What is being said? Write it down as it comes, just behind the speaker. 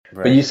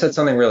But you said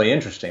something really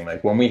interesting.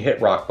 Like when we hit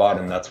rock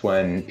bottom, that's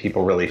when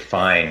people really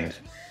find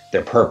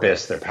their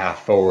purpose, their path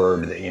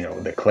forward,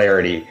 the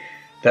clarity.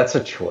 That's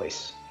a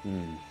choice.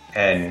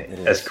 And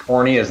as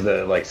corny as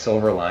the like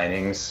silver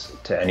linings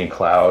to any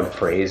cloud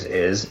phrase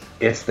is,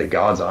 it's the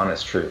God's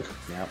honest truth.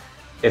 Yep.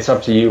 It's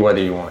up to you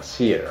whether you want to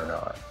see it or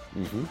not.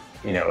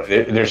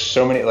 There's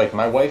so many, like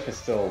my wife is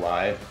still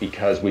alive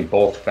because we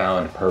both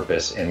found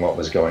purpose in what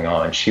was going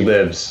on.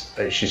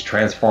 She's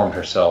transformed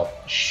herself.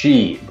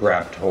 She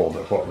grabbed hold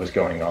of what was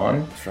going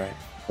on. That's right.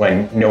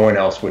 When no one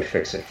else would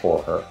fix it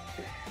for her.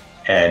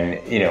 And,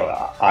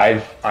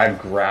 I've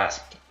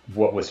grasped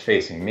what was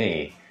facing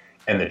me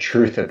and the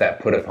truth that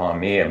put upon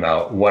me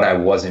about what I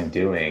wasn't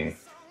doing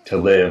to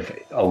live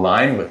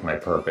aligned with my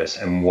purpose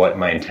and what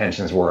my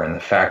intentions were, and the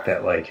fact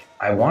that like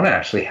I want to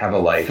actually have a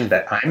life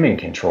that I'm in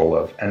control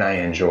of and I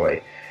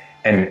enjoy.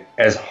 And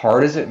as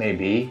hard as it may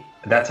be,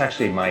 that's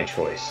actually my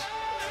choice.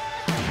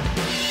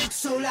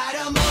 So light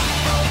 'em up.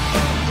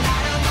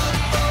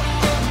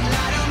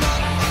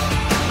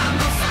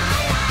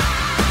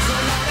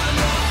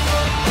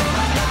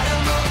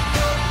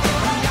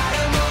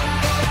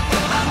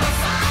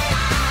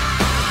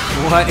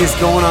 What is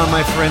going on,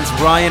 my friends?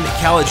 Ryan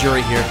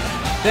Caligiuri here.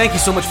 Thank you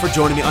so much for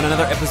joining me on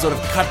another episode of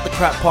Cut the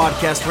Crap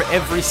Podcast, where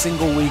every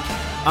single week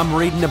I'm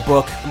reading a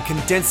book, I'm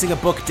condensing a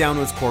book down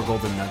to its core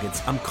golden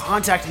nuggets. I'm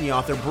contacting the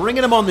author,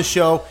 bringing him on the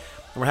show,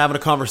 and we're having a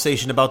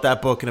conversation about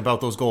that book and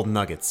about those golden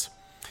nuggets.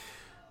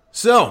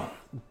 So,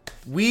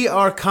 we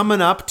are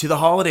coming up to the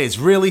holidays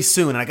really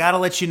soon, and I gotta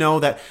let you know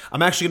that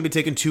I'm actually gonna be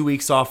taking 2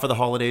 weeks off for the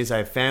holidays. I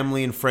have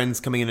family and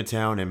friends coming into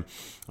town, and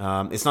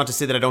it's not to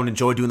say that I don't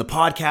enjoy doing the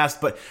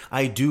podcast, but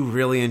I do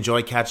really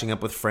enjoy catching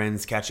up with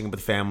friends, catching up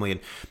with family, and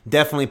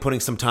definitely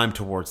putting some time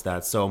towards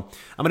that. So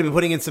I'm going to be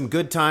putting in some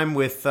good time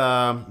with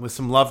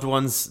some loved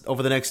ones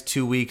over the next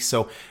 2 weeks.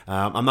 So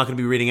I'm not going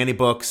to be reading any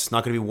books,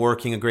 not going to be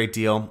working a great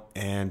deal,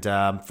 and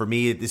for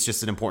me, it's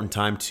just an important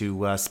time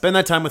to spend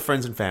that time with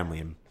friends and family.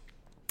 And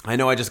I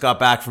know I just got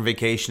back from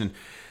vacation and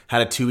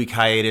had a 2-week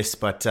hiatus,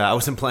 but I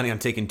wasn't planning on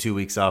taking 2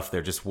 weeks off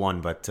there, just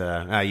one, but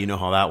you know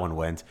how that one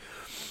went.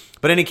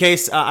 But in any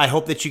case, I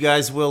hope that you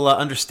guys will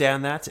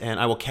understand that, and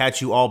I will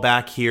catch you all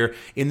back here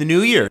in the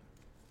new year.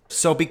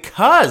 So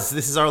because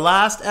this is our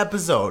last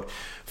episode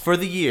for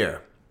the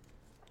year,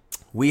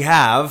 we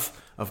have,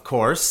 of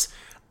course,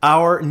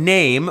 our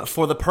name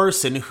for the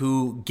person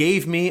who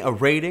gave me a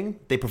rating.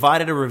 They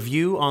provided a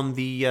review on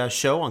the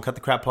show, on Cut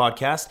the Crap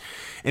Podcast,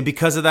 and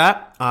because of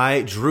that,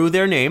 I drew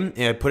their name,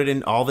 and I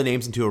put all the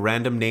names into a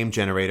random name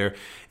generator,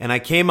 and I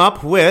came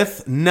up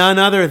with none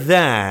other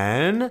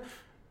than...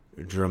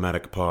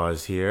 dramatic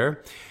pause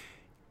here.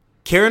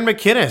 Karen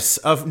McInnes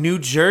of New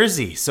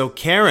Jersey. So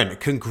Karen,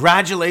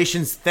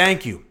 congratulations.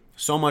 Thank you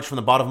so much from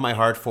the bottom of my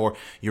heart for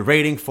your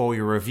rating, for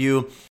your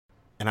review.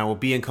 And I will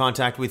be in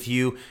contact with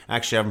you.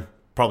 Actually, I've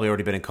probably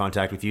already been in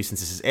contact with you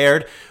since this is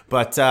aired.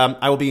 But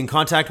I will be in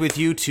contact with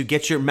you to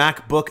get your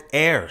MacBook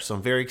Air. So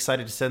I'm very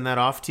excited to send that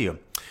off to you.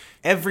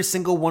 Every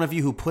single one of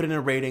you who put in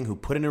a rating, who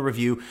put in a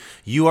review,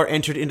 you are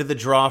entered into the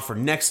draw for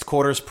next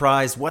quarter's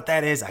prize. What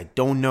that is, I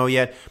don't know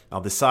yet.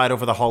 I'll decide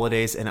over the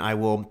holidays, and I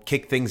will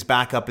kick things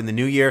back up in the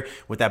new year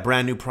with that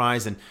brand new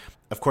prize. And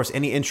of course,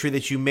 any entry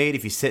that you made,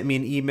 if you sent me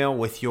an email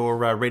with your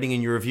rating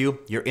and your review,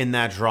 you're in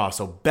that draw.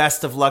 So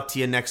best of luck to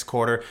you next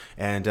quarter,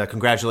 and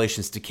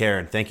congratulations to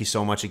Karen. Thank you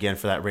so much again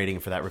for that rating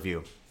and for that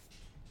review.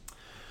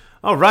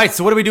 All right,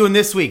 so what are we doing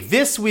this week?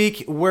 This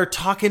week, we're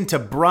talking to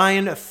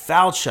Brian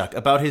Falchuk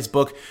about his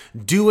book,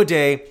 Do a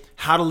Day,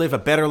 How to Live a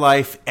Better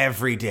Life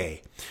Every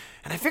Day.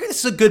 And I figure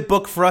this is a good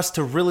book for us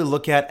to really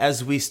look at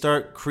as we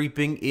start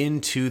creeping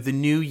into the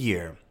new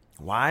year.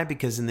 Why?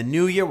 Because in the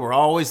new year, we're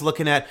always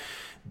looking at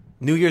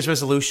New Year's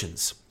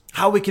resolutions,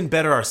 how we can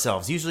better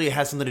ourselves. Usually it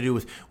has something to do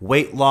with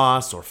weight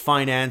loss or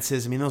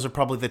finances. I mean, those are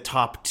probably the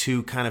top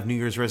two kind of New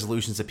Year's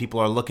resolutions that people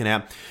are looking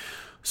at.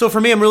 So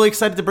for me, I'm really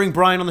excited to bring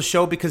Brian on the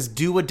show because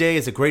Do a Day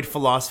is a great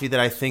philosophy that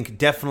I think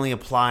definitely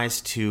applies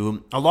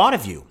to a lot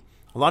of you.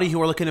 A lot of you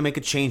who are looking to make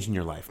a change in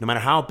your life. No matter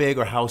how big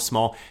or how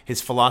small,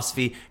 his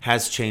philosophy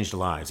has changed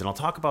lives. And I'll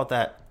talk about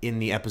that in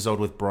the episode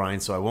with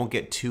Brian, so I won't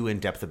get too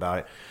in-depth about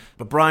it.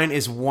 But Brian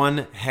is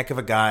one heck of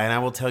a guy, and I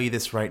will tell you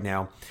this right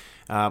now.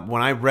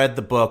 When I read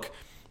the book,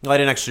 well, I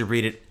didn't actually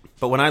read it,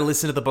 but when I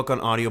listened to the book on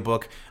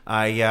audiobook,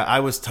 I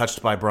was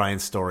touched by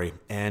Brian's story.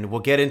 And we'll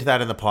get into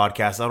that in the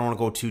podcast. I don't want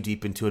to go too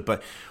deep into it,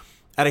 but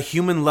at a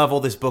human level,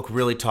 this book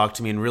really talked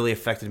to me and really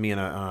affected me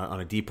on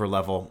a deeper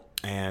level.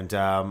 And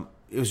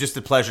it was just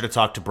a pleasure to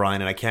talk to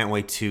Brian, and I can't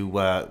wait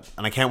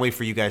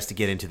for you guys to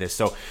get into this.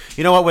 So,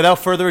 you know what? Without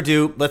further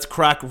ado, let's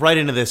crack right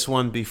into this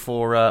one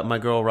before my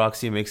girl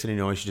Roxy makes any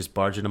noise. She just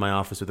barged into my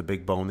office with a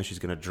big bone that she's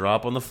going to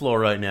drop on the floor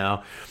right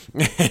now.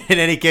 In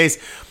any case,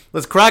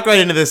 let's crack right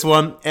into this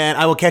one, and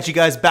I will catch you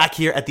guys back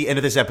here at the end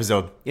of this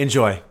episode.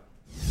 Enjoy.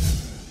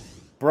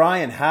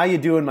 Brian, how you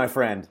doing, my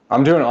friend?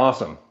 I'm doing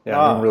awesome. Yeah,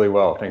 I'm doing really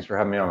well. Thanks for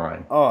having me on,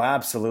 Ryan. Oh,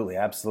 absolutely,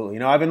 absolutely. You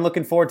know, I've been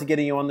looking forward to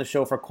getting you on the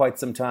show for quite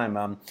some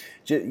time.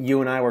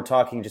 You and I were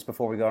talking just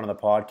before we got on the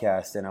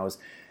podcast, and I was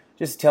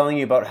just telling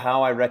you about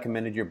how I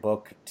recommended your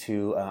book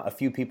to a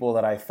few people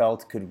that I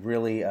felt could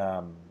really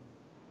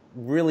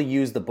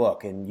use the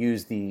book and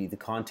use the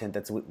content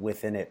that's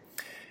within it.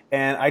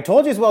 And I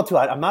told you as well, too,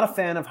 I'm not a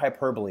fan of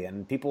hyperbole.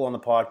 And people on the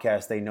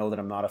podcast, they know that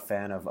I'm not a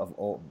fan of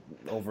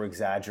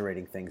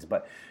over-exaggerating things.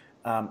 But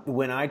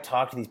when I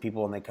talk to these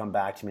people and they come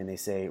back to me and they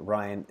say,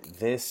 Ryan,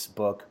 this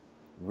book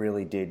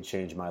really did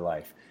change my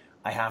life,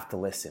 I have to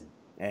listen.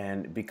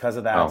 And because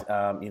of that,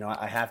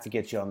 I have to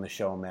get you on the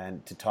show,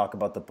 man, to talk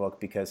about the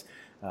book because,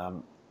 as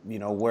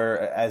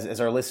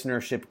our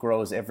listenership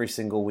grows every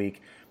single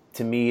week,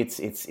 to me,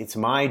 it's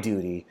my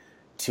duty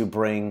to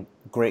bring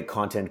great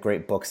content,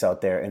 great books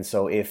out there. And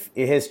so if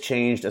it has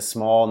changed a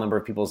small number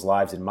of people's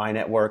lives in my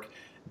network,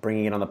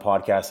 bringing it on the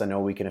podcast, I know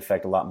we can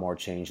affect a lot more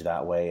change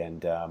that way.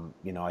 And,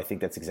 I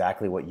think that's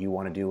exactly what you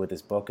want to do with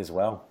this book as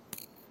well.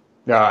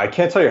 Yeah, I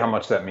can't tell you how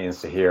much that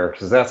means to hear,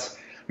 because that's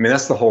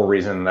the whole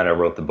reason that I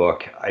wrote the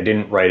book. I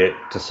didn't write it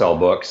to sell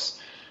books.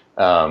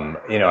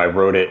 I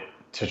wrote it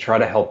to try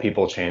to help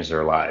people change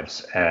their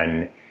lives.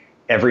 And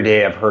every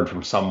day I've heard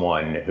from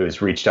someone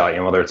who's reached out,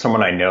 whether it's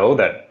someone I know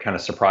that kind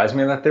of surprised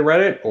me that they read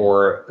it,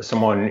 or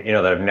someone,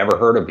 that I've never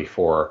heard of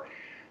before.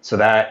 So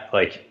that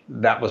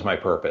was my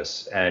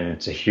purpose. And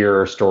to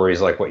hear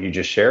stories like what you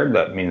just shared,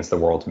 that means the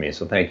world to me.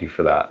 So thank you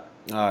for that.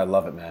 Oh, I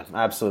love it, man.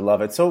 I absolutely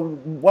love it. So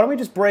why don't we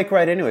just break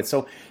right into it?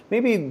 So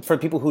maybe for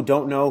people who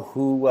don't know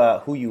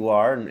who you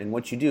are and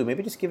what you do,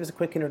 maybe just give us a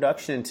quick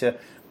introduction to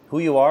who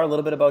you are, a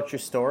little bit about your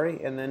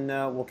story, and then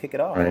we'll kick it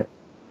off. Right.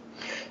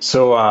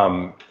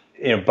 So,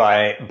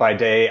 by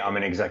day, I'm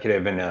an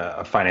executive in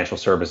a financial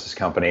services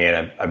company,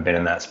 and I've been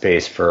in that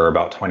space for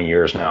about 20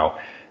 years now.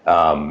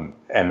 And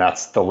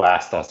that's the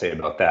last I'll say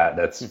about that.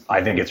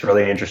 I think it's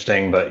really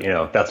interesting, but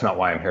that's not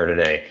why I'm here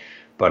today.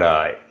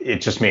 But it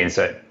just means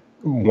that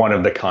one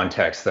of the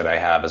contexts that I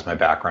have as my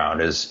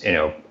background is,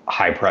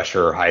 high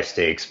pressure, high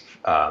stakes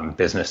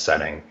business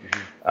setting.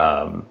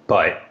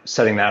 But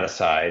setting that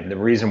aside, the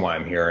reason why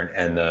I'm here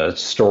and the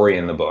story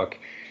in the book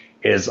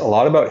is a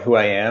lot about who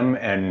I am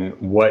and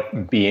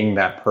what being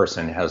that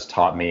person has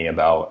taught me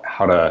about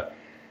how to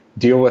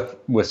deal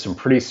with some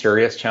pretty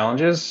serious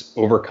challenges,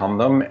 overcome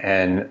them,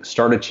 and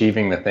start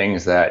achieving the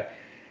things that,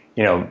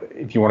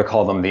 if you want to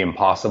call them the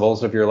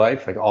impossibles of your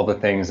life, like all the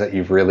things that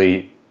you've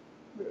really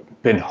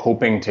been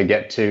hoping to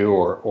get to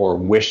or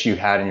wish you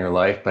had in your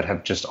life, but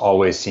have just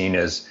always seen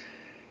as,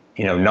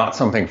 not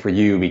something for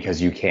you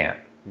because you can't.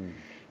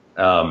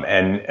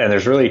 And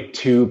there's really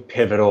two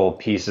pivotal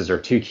pieces or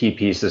two key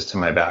pieces to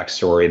my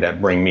backstory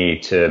that bring me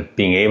to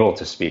being able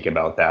to speak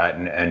about that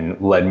and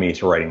led me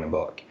to writing the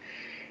book.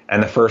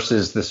 And the first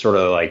is the sort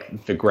of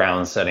like the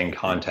ground setting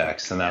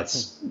context, and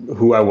that's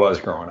who I was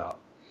growing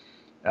up.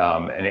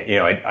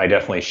 I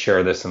definitely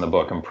share this in the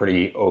book. I'm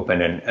pretty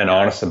open and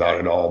honest about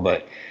it all,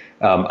 but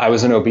I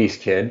was an obese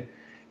kid,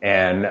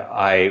 and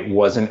I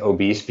wasn't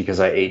obese because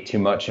I ate too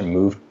much and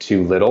moved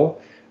too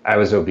little. I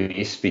was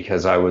obese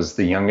because I was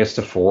the youngest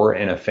of four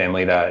in a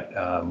family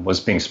that was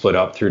being split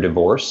up through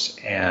divorce.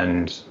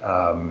 And,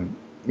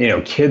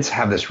 kids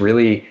have this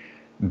really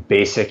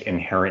basic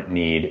inherent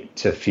need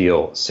to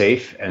feel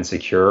safe and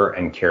secure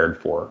and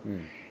cared for.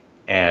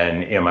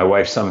 And, my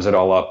wife sums it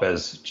all up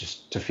as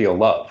just to feel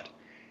loved.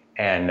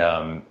 And,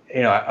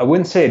 I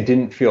wouldn't say I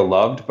didn't feel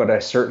loved, but I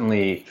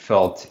certainly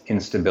felt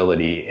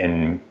instability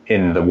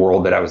in the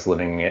world that I was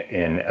living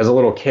in. As a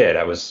little kid,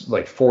 I was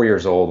like 4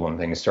 years old when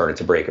things started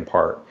to break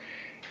apart.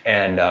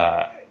 And,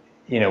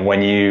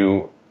 when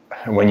you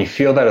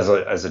feel that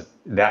as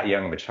that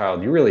young of a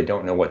child, you really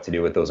don't know what to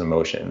do with those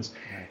emotions.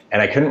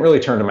 And I couldn't really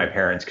turn to my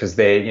parents because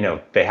they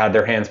had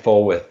their hands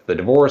full with the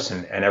divorce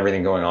and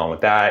everything going on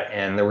with that.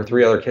 And there were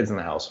 3 other kids in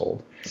the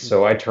household.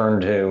 So I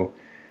turned to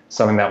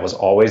something that was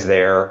always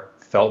there,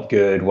 felt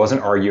good,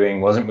 wasn't arguing,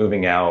 wasn't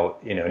moving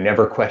out,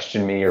 never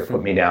questioned me or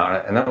put me down.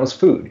 And that was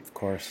food. Of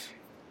course.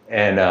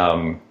 And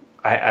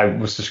I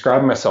was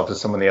describing myself to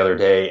someone the other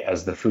day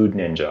as the food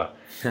ninja.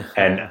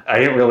 And I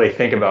didn't really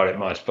think about it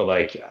much, but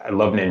I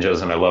love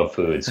ninjas and I love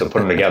food. So put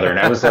them together. And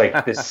I was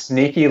like this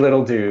sneaky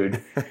little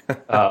dude.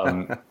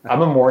 I'm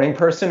a morning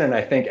person. And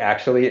I think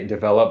actually it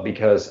developed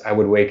because I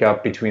would wake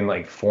up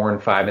between 4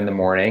 and 5 in the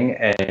morning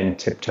and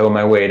tiptoe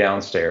my way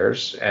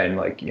downstairs and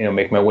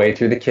make my way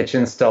through the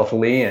kitchen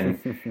stealthily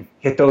and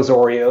hit those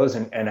Oreos.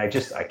 And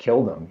I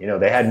killed them.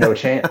 They had no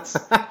chance.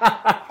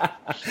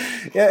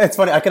 Yeah, it's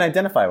funny. I can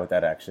identify with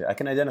that, actually.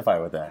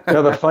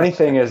 The funny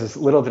thing is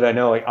little did I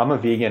know, I'm a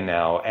vegan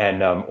now,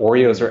 and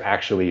Oreos are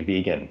actually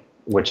vegan,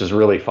 which is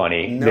really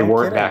funny. No they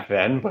weren't kidding. back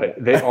then, but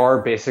they are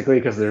basically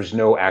because there's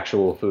no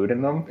actual food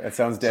in them. That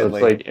sounds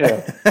deadly. So it's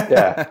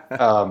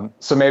yeah.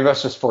 So maybe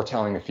that's just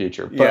foretelling the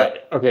future.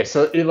 But okay,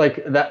 so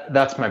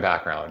that's my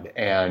background.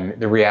 And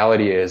the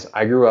reality is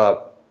I grew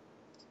up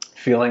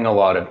feeling a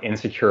lot of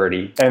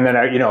insecurity. And then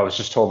I was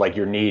just told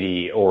you're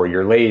needy or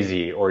you're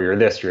lazy or you're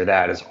this, you're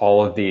that, is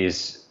all of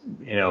these,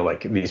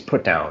 these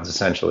put downs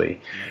essentially.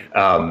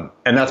 And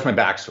that's my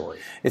backstory.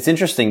 It's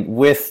interesting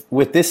with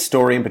this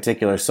story in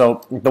particular.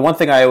 So the one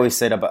thing I always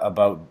said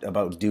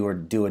about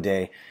do a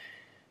day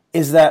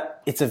is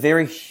that it's a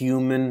very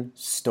human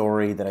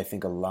story that I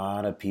think a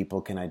lot of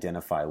people can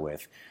identify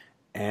with.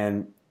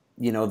 And,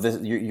 you know,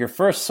 your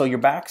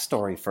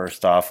backstory,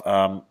 first off,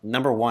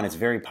 number one, it's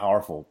very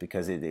powerful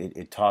because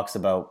it talks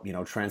about, you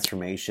know,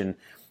 transformation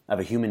of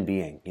a human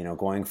being, you know,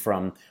 going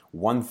from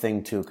one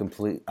thing to a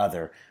complete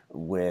other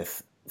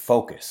with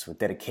focus, with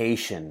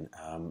dedication,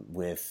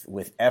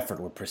 with effort,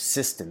 with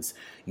persistence.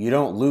 You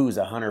don't lose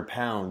 100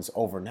 pounds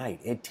overnight.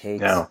 It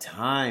takes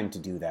time to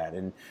do that.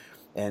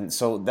 And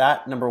so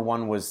that, number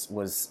one,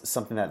 was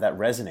something that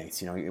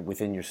resonates, you know,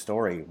 within your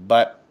story.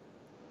 But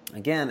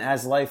again,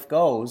 as life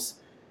goes,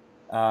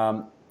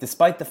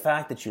 despite the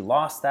fact that you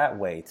lost that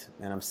weight,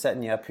 and I'm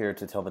setting you up here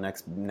to tell the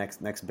next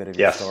bit of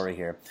your story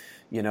here,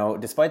 you know,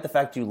 despite the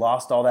fact you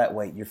lost all that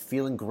weight, you're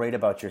feeling great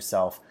about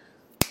yourself.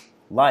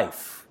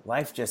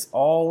 Life just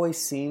always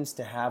seems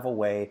to have a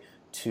way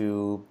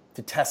to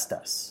test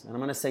us, and I'm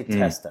going to say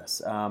test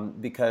us,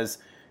 because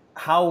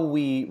how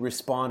we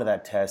respond to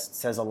that test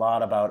says a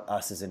lot about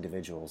us as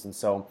individuals. And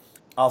so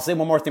I'll say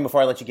one more thing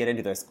before I let you get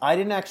into this. I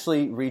didn't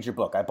actually read your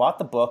book. I bought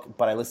the book,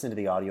 but I listened to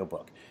the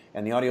audiobook.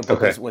 And the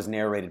audiobook was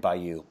narrated by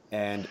you.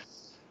 And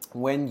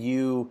when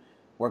you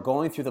were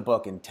going through the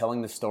book and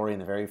telling the story in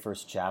the very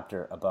first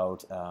chapter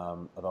about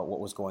what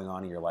was going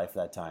on in your life at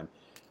that time,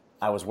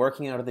 I was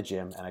working out of the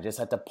gym, and I just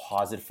had to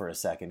pause it for a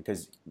second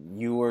because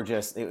you were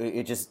just,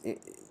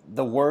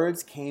 the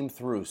words came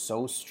through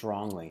so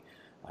strongly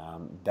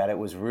that it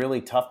was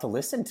really tough to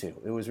listen to.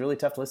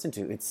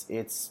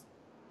 It's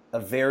a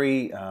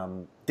very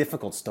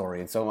difficult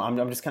story, and so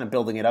I'm just kind of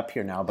building it up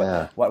here now.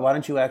 But why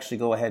don't you actually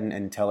go ahead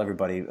and tell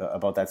everybody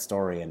about that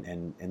story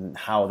and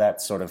how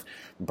that sort of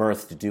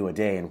birthed Do a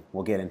Day, and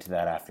we'll get into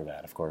that after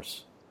that, of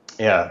course.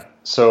 Yeah.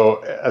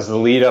 So as the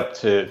lead up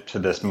to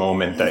this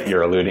moment that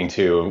you're alluding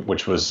to,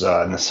 which was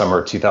in the summer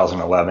of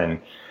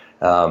 2011,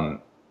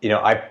 you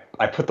know,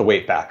 I put the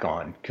weight back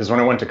on because when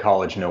I went to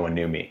college, no one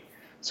knew me.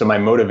 So my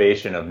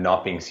motivation of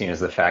not being seen as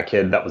the fat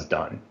kid, that was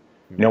done.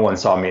 No one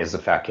saw me as the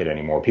fat kid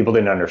anymore. People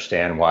didn't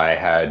understand why I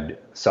had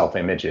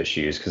self-image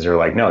issues because they're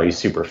like, no, he's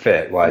super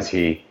fit. Why is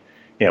he,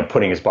 you know,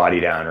 putting his body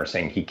down or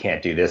saying he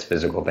can't do this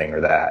physical thing or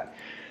that?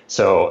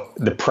 So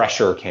the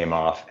pressure came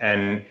off,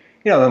 and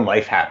you know, then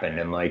life happened,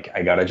 and like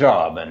I got a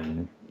job,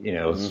 and you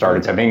know,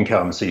 started to have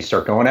income, so you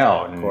start going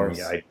out, and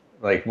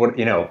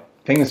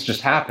things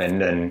just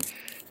happened,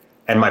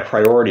 and my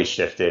priorities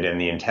shifted and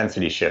the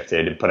intensity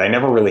shifted, but I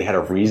never really had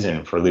a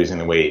reason for losing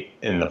the weight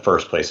in the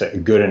first place, a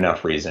good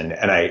enough reason.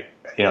 And I,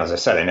 you know, as I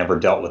said, I never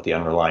dealt with the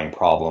underlying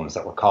problems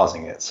that were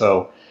causing it.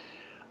 So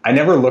I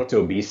never looked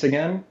obese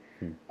again.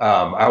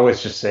 I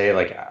always just say,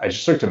 like, I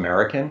just looked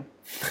American.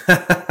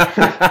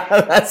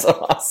 That's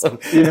awesome.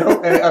 You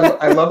know, and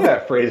I love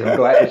that phrase. I'm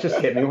glad it just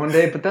hit me one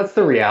day, but that's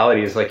the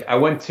reality. Is like I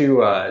went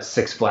to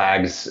Six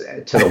Flags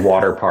to the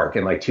water park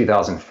in like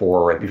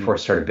 2004, right before I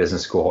started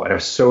business school, and I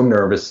was so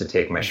nervous to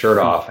take my shirt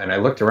off, and I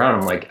looked around,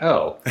 I'm like,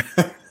 oh,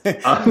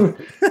 I'm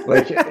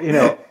like, you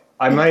know,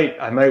 I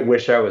might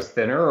wish I was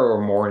thinner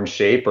or more in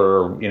shape,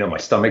 or you know, my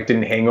stomach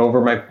didn't hang over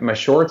my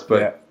shorts,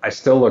 but I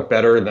still look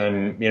better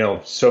than, you know,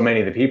 so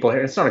many of the people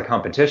here. It's not a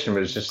competition,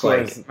 but it's just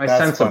like my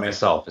sense of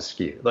myself is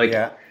skewed. Like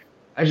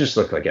I just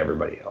look like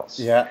everybody else.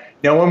 Yeah.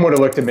 No one would have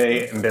looked at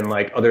me and been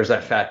like, oh, there's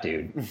that fat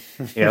dude.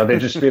 You know, they'd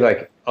just be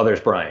like, oh, there's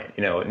Brian.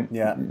 You know,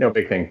 no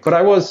big thing. But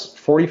I was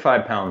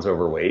 45 pounds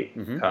overweight.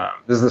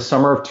 This is the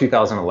summer of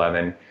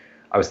 2011.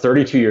 I was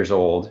 32 years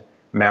old.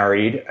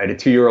 Married, I had a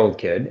 2-year-old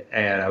kid,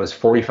 and I was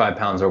 45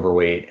 pounds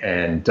overweight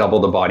and double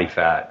the body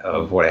fat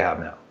of what I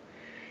have now.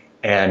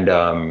 And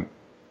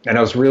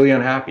I was really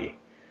unhappy.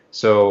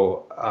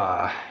 So,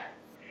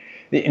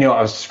 you know,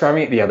 I was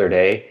describing it the other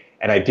day,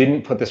 and I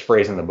didn't put this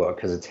phrase in the book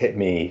because it's hit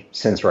me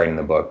since writing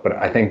the book, but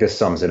I think this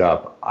sums it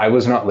up. I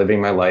was not living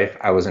my life.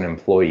 I was an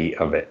employee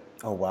of it.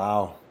 Oh,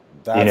 wow.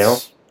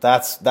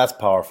 That's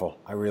powerful.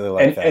 I really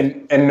like that.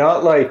 And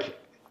not like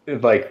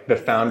the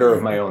founder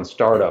of my own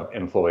startup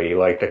employee,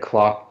 like the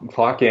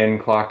clock in,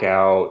 clock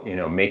out, you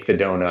know, make the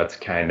donuts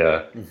kind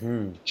of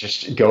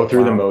just go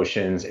through the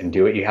motions and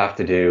do what you have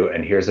to do.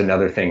 And here's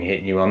another thing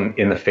hitting you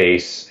in the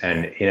face.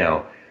 And, you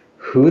know,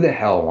 who the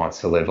hell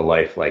wants to live a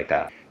life like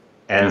that?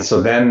 And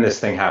so then this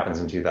thing happens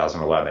in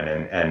 2011.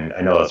 And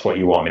I know that's what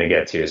you want me to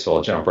get to, so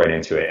I'll jump right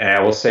into it. And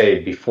I will say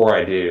before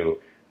I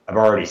do, I've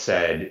already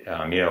said,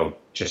 you know,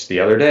 just the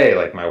other day,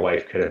 like my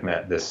wife could have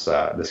met this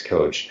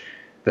coach.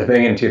 The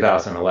thing in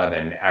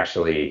 2011,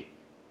 actually,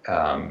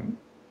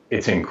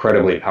 it's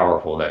incredibly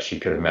powerful that she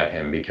could have met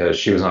him because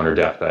she was on her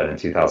deathbed in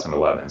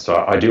 2011.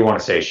 So I do want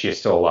to say she is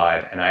still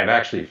alive, and I've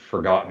actually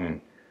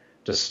forgotten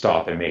to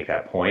stop and make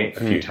that point. A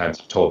few times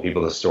I've told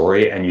people the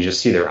story, and you just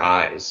see their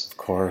eyes. Of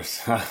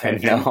course.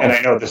 And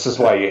I know this is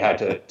why you had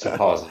to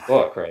pause the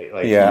book, right?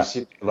 Like, you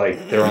see,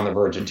 like they're on the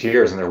verge of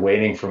tears, and they're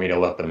waiting for me to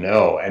let them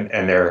know.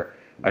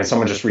 And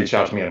someone just reached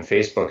out to me on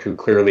Facebook who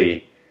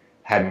clearly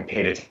hadn't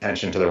paid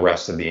attention to the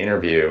rest of the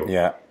interview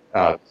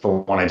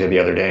for one I did the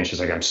other day, and she's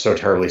like, I'm so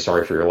terribly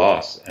sorry for your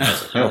loss. And I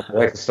was like, no, my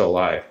wife is still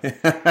alive.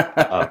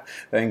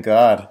 Thank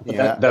God.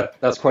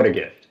 That's quite a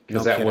gift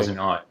because that was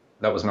not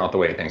the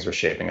way things were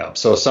shaping up.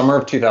 So summer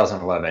of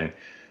 2011,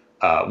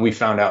 we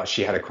found out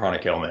she had a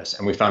chronic illness,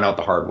 and we found out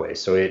the hard way.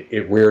 So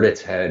it reared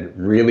its head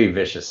really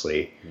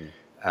viciously.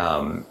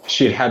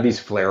 She had had these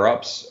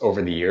flare-ups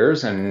over the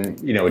years, and,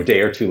 a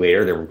day or two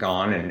later they were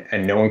gone,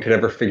 and no one could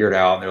ever figure it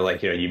out. And they're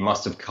like, you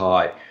must have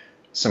caught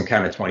some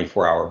kind of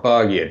 24-hour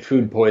bug. You had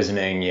food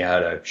poisoning, you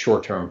had a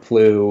short-term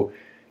flu,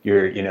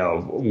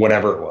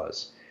 whatever it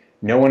was.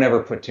 No one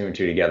ever put two and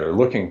two together.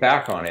 Looking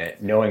back on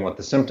it, knowing what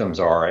the symptoms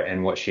are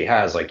and what she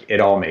has, like,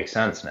 it all makes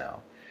sense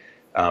now.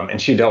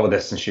 And she dealt with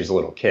this since she was a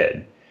little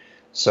kid.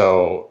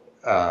 So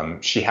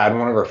she had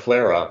one of her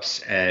flare-ups,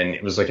 and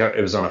it was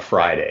on a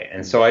Friday.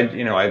 And so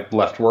I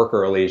left work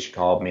early. She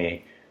called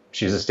me.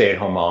 She's a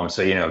stay-at-home mom.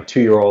 So,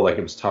 2-year-old, like,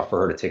 it was tough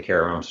for her to take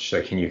care of him. So she's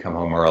like, can you come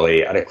home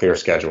early? I had a clear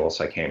schedule.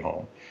 So I came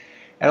home.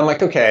 And I'm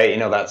like, okay,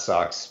 that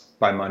sucks.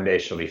 By Monday,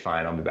 she'll be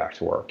fine. I'll be back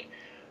to work.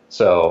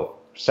 So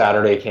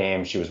Saturday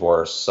came, she was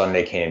worse.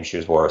 Sunday came, she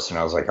was worse. And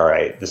I was like, all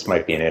right, this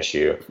might be an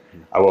issue.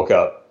 I woke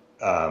up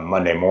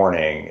Monday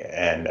morning,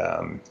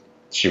 and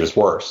she was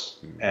worse.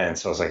 And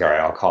so I was like, all right,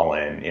 I'll call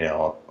in,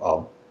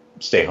 I'll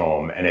stay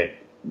home. And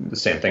the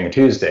same thing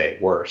Tuesday,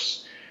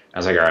 worse. I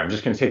was like, all right, I'm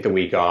just going to take the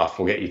week off.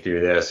 We'll get you through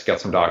this. Got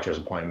some doctor's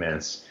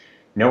appointments.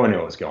 No one knew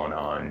what was going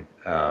on.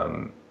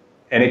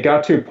 And it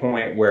got to a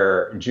point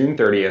where June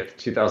 30th,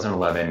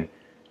 2011,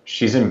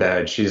 she's in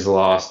bed. She's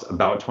lost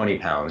about 20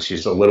 pounds.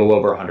 She's a little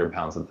over 100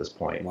 pounds at this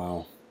point.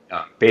 Wow.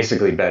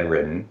 Basically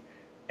bedridden.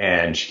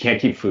 And she can't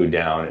keep food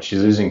down.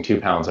 She's losing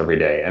 2 pounds every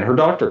day. And her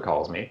doctor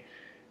calls me,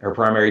 her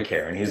primary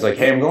care, and he's like,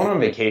 hey, I'm going on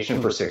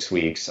vacation for 6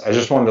 weeks. I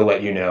just wanted to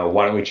let you know,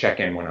 why don't we check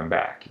in when I'm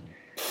back?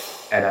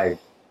 And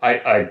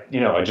I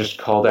just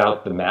called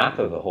out the math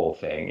of the whole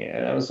thing.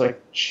 And I was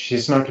like,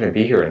 she's not going to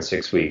be here in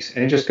 6 weeks.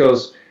 And he just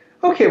goes,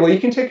 okay, well, you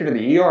can take her to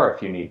the ER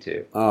if you need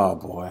to. Oh,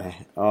 boy.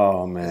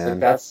 Oh, man. Like,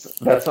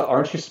 that's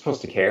aren't you supposed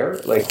to care?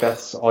 Like,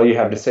 that's all you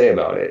have to say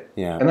about it.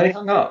 Yeah. And then he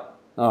hung up.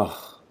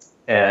 Oh.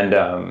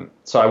 And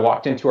so I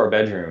walked into our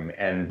bedroom,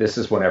 and this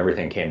is when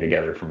everything came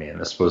together for me. And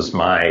this was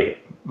my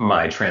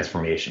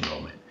transformation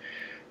moment.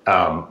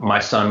 My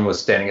son was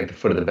standing at the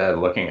foot of the bed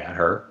looking at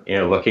her,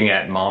 looking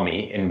at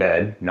mommy in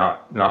bed,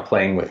 not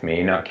playing with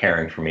me, not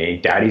caring for me.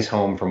 Daddy's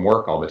home from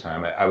work all the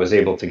time. I was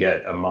able to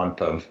get a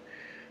month of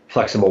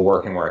flexible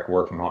working where I could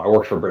work from home. I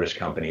worked for a British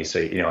company, so,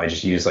 I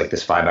just used like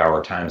this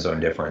 5-hour time zone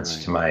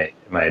difference to my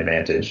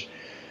advantage.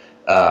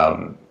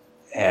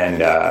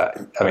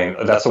 I mean,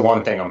 that's the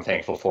one thing I'm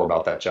thankful for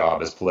about that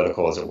job. As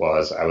political as it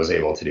was, I was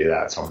able to do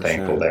that. So I'm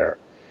thankful there.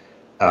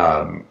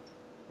 I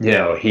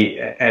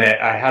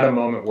had a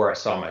moment where I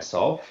saw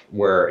myself,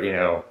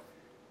 where,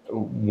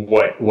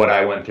 what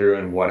I went through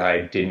and what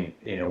I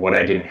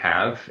didn't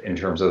have in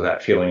terms of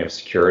that feeling of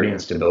security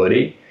and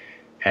stability.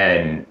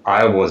 And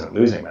I wasn't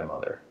losing my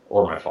mother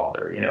or my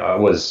father.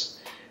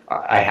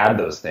 I had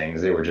those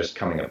things. They were just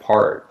coming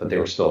apart, but they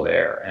were still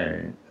there.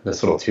 And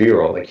this little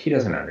 2-year-old, like, he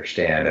doesn't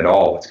understand at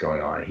all what's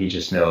going on. He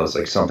just knows,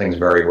 like, something's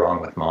very wrong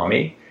with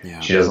mommy. Yeah.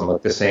 She doesn't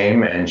look the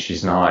same, and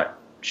she's not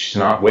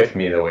with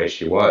me the way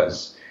she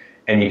was.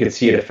 And you could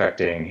see it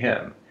affecting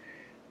him.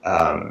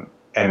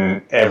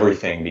 And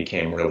everything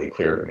became really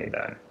clear to me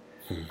then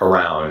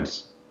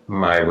around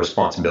my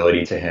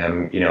responsibility to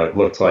him. It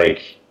looked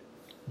like,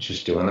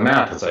 just doing the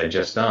math as I had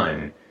just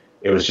done,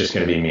 it was just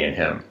going to be me and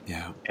him.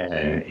 Yeah.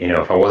 And,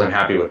 if I wasn't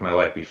happy with my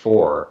life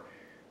before,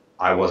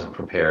 I wasn't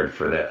prepared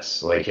for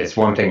this. Like, it's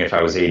one thing if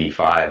I was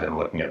 85 and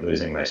looking at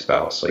losing my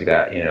spouse like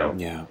that,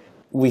 Yeah.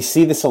 We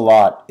see this a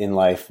lot in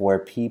life where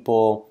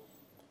people,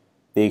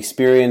 they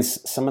experience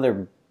some of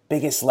their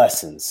biggest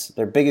lessons,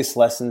 their biggest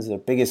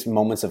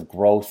moments of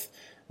growth,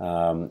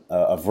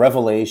 of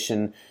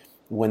revelation,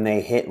 when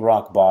they hit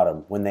rock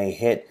bottom, when they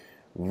hit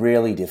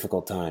really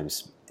difficult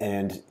times.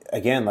 And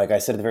again, like I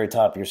said at the very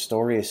top, your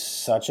story is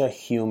such a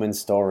human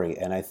story.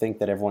 And I think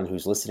that everyone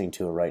who's listening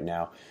to it right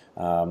now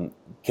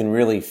can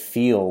really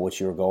feel what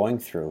you're going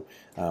through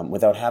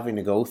without having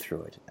to go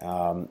through it.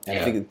 And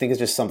I think it's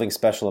just something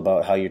special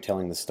about how you're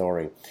telling the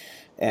story.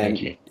 And,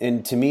 Thank you.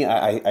 And to me,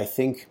 I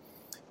think,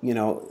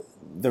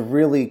 the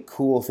really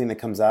cool thing that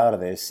comes out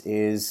of this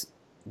is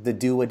the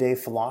do-a-day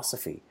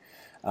philosophy.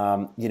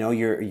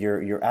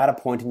 You're at a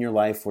point in your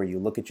life where you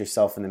look at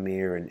yourself in the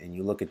mirror and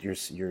you look at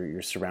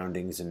your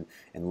surroundings and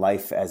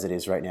life as it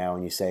is right now,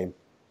 and you say,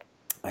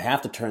 I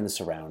have to turn this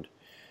around.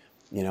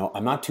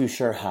 I'm not too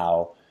sure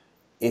how.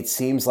 It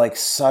seems like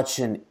such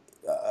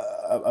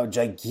a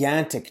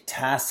gigantic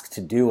task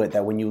to do it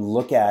that when you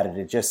look at it,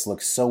 it just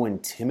looks so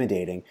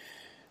intimidating.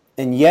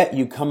 And yet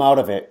you come out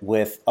of it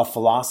with a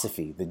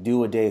philosophy, the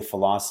do-a-day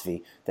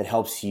philosophy, that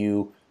helps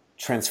you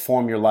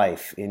transform your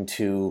life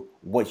into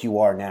what you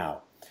are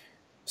now.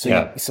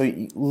 So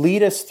you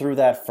lead us through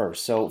that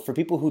first. So for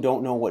people who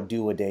don't know what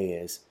do-a-day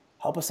is,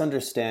 help us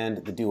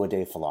understand the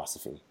do-a-day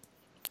philosophy.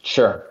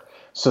 Sure.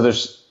 So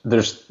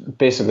there's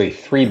basically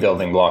 3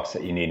 building blocks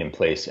that you need in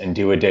place, and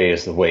do-a-day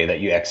is the way that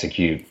you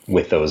execute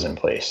with those in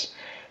place.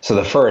 So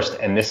the first,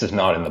 and this is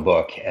not in the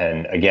book,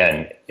 and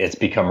again, it's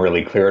become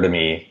really clear to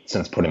me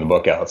since putting the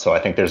book out. So I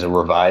think there's a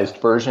revised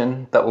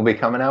version that will be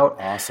coming out.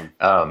 Awesome.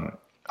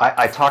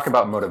 I talk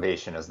about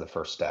motivation as the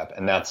first step,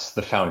 and that's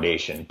the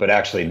foundation. But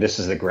actually, this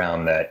is the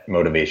ground that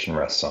motivation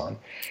rests on,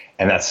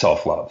 and that's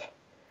self-love.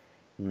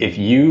 If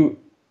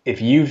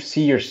you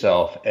see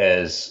yourself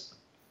as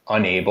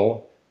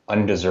unable,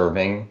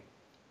 undeserving,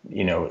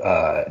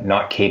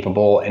 not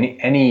capable,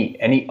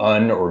 any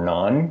or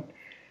non,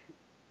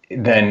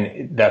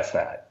 then that's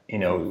that.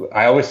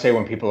 I always say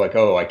when people are like,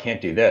 oh, I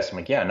can't do this, I'm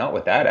like, yeah, not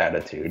with that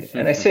attitude.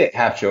 And I say it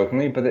half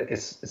jokingly, but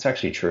it's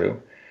actually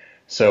true.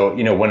 So,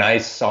 when I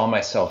saw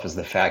myself as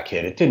the fat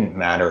kid, it didn't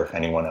matter if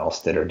anyone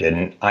else did or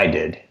didn't. I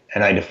did.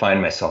 And I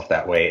defined myself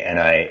that way. And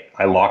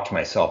I locked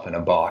myself in a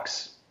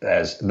box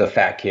as the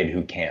fat kid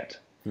who can't.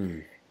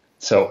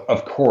 So,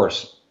 of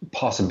course,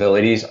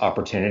 possibilities,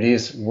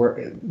 opportunities,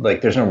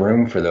 there's no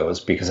room for those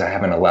because I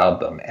haven't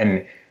allowed them.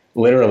 And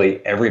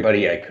literally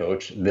everybody I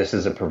coach, this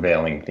is a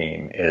prevailing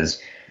theme,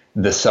 is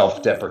the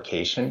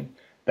self-deprecation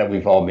that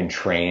we've all been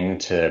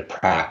trained to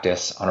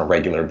practice on a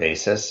regular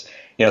basis.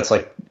 It's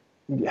like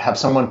have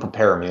someone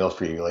prepare a meal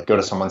for you, like go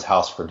to someone's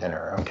house for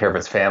dinner. I don't care if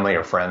it's family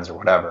or friends or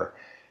whatever,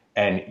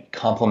 and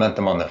compliment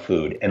them on the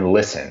food and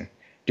listen.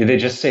 Do they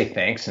just say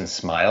thanks and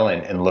smile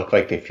and look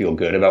like they feel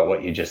good about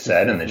what you just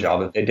said and the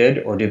job that they did?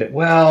 Or do they,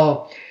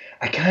 well,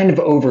 I kind of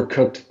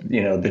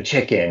overcooked, the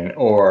chicken,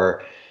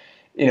 or,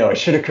 I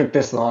should have cooked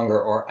this longer,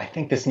 or I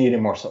think this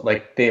needed more salt.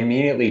 Like they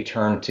immediately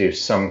turn to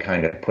some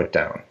kind of put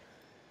down.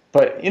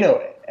 But,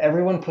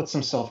 everyone puts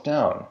themselves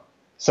down.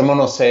 Someone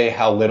will say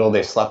how little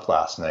they slept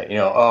last night.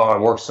 Oh, I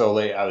worked so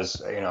late. I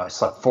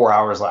slept 4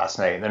 hours last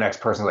night. And the next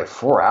person's like,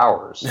 4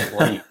 hours?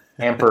 Well, you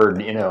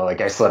hampered,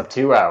 like I slept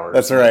 2 hours.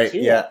 That's right.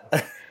 Yeah.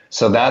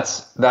 So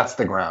that's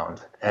the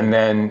ground. And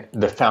then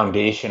the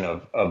foundation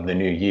of the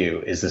new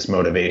you is this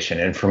motivation.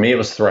 And for me, it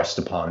was thrust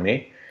upon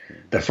me.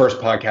 The first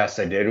podcast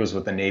I did was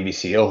with a Navy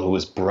SEAL who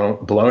was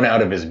blown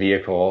out of his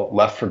vehicle,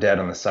 left for dead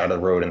on the side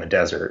of the road in the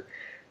desert.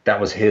 That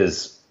was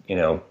his,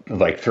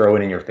 throw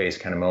it in your face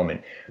kind of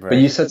moment. Right. But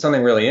you said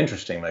something really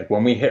interesting. Like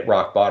when we hit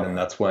rock bottom,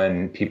 that's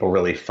when people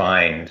really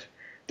find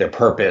their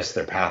purpose,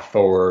 their path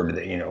forward,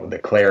 the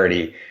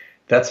clarity.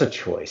 That's a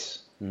choice.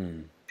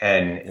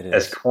 And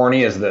as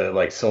corny as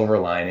the silver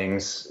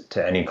linings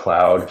to any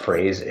cloud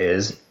phrase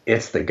is,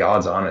 it's the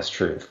God's honest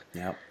truth.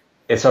 Yep.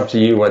 It's up to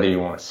you whether you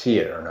want to see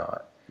it or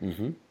not.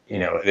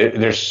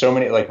 There's so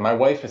many, my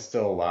wife is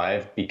still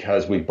alive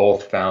because we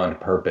both found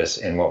purpose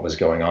in what was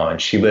going on.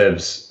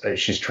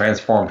 She's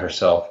transformed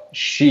herself.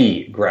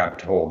 She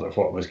grabbed hold of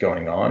what was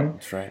going on.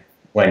 That's right.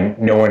 When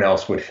no one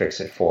else would fix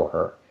it for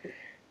her.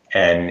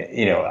 And,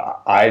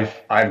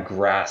 I've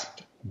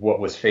grasped what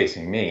was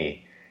facing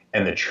me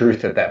and the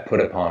truth that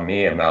put upon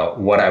me about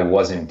what I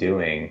wasn't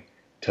doing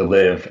to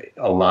live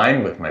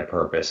aligned with my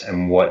purpose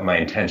and what my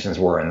intentions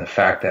were, and the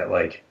fact that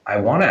I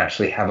want to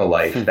actually have a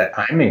life that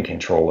I'm in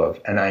control of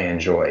and I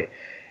enjoy.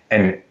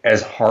 And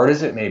as hard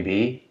as it may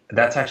be,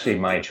 that's actually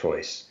my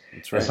choice.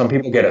 That's right. And some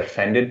people get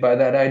offended by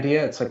that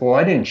idea. It's like, well,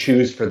 I didn't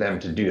choose for them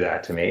to do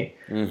that to me.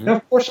 No,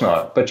 of course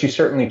not. But you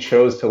certainly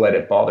chose to let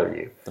it bother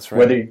you. That's right.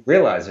 Whether you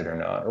realize it or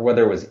not, or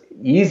whether it was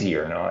easy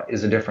or not,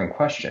 is a different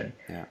question.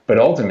 Yeah. But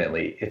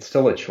ultimately, it's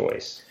still a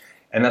choice.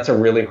 And that's a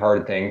really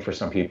hard thing for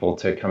some people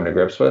to come to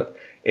grips with.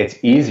 It's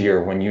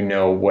easier when you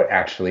know what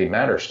actually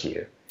matters to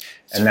you.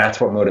 And that's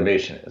what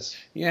motivation is.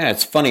 Yeah,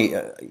 it's funny.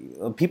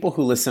 People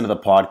who listen to the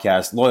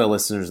podcast, loyal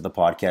listeners of the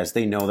podcast,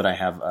 they know that I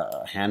have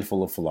a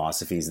handful of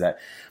philosophies that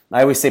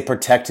I always say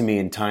protect me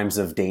in times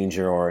of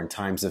danger or in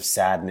times of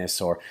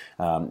sadness or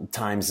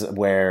times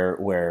where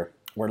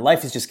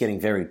life is just getting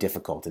very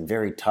difficult and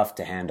very tough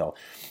to handle.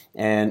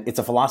 And it's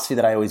a philosophy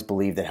that I always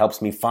believe that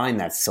helps me find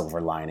that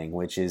silver lining,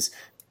 which is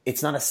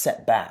it's not a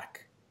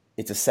setback,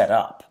 it's a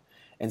setup.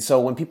 And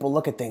so when people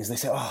look at things, they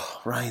say,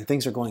 oh, Ryan,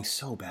 things are going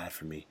so bad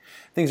for me.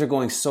 Things are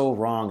going so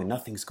wrong and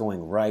nothing's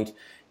going right.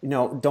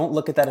 Don't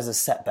look at that as a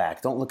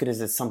setback. Don't look at it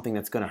as something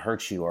that's going to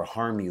hurt you or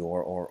harm you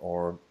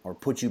or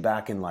put you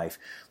back in life.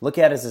 Look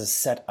at it as a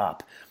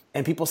setup.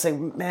 And people say,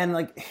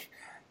 man,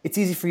 it's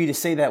easy for you to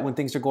say that when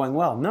things are going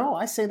well. No,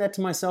 I say that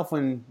to myself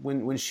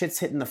when shit's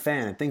hitting the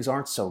fan and things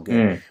aren't so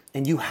good.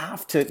 And you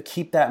have to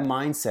keep that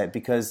mindset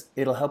because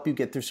it'll help you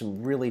get through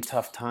some really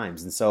tough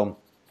times. And so,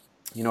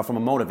 from a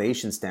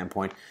motivation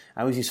standpoint,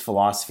 I always use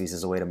philosophies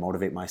as a way to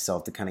motivate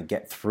myself to kind of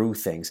get through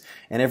things.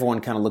 And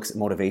everyone kind of looks at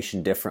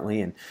motivation differently.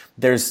 And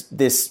there's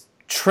this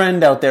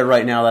trend out there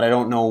right now that I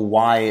don't know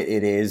why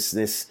it is.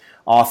 This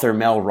author,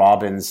 Mel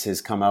Robbins,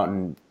 has come out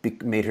and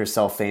made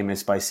herself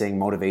famous by saying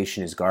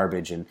motivation is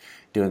garbage and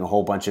doing a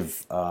whole bunch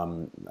of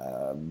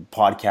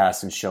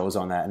podcasts and shows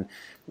on that. And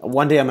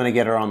one day I'm going to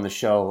get her on the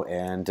show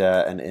and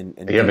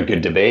you have a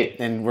good debate.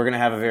 And we're going to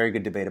have a very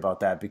good debate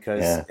about that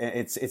because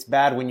it's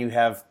bad when you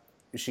have...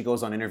 She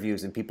goes on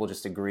interviews and people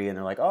just agree and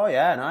they're like, oh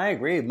yeah, and I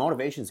agree,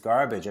 motivation's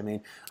garbage. I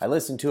mean, I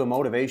listened to a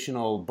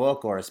motivational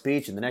book or a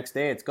speech and the next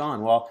day it's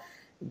gone. Well,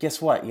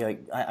 guess what?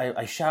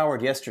 I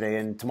showered yesterday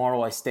and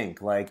tomorrow I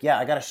stink. I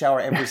got to shower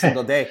every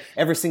single day.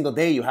 Every single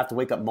day you have to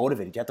wake up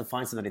motivated. You have to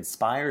find something that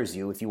inspires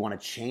you if you want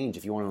to change,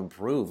 if you want to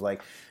improve.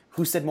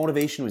 Who said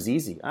motivation was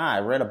easy? I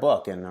read a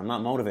book and I'm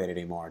not motivated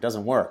anymore. It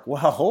doesn't work.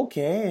 Well,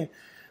 okay.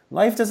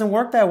 Life doesn't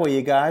work that way,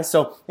 you guys.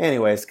 So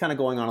anyways, kind of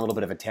going on a little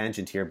bit of a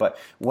tangent here, but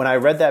when I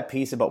read that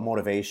piece about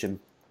motivation,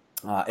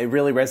 it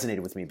really resonated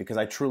with me because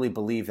I truly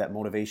believe that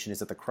motivation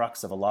is at the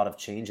crux of a lot of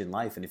change in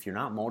life. And if you're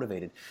not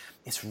motivated,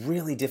 it's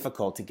really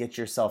difficult to get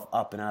yourself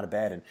up and out of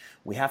bed. And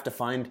we have to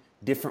find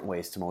different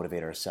ways to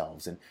motivate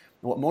ourselves. And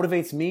what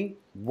motivates me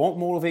won't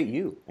motivate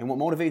you. And what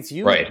motivates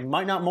you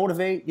might not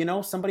motivate,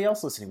 somebody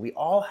else listening. We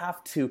all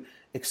have to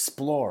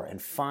explore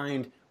and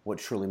find what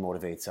truly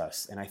motivates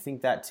us. And I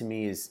think that to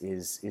me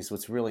is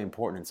what's really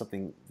important and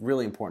something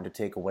really important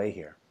to take away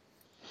here.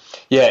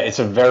 Yeah, it's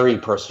a very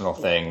personal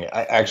thing.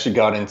 I actually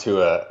got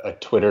into a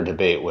Twitter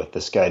debate with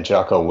this guy,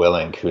 Jocko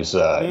Willink, who's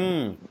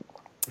a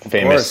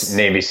famous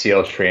Navy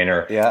SEAL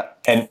trainer. Yeah.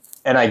 And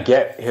I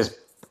get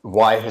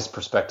why his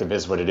perspective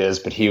is what it is,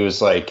 but he was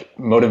like,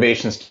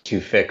 motivation's too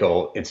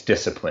fickle, it's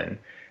discipline.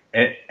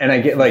 And I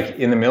get, like,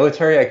 in the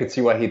military, I could see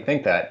why he'd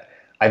think that.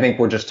 I think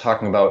we're just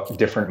talking about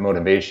different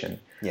motivation.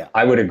 Yeah.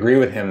 I would agree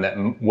with him that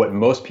what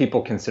most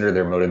people consider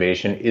their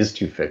motivation is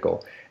too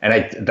fickle.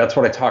 And that's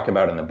what I talk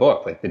about in the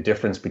book, like the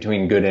difference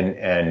between good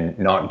and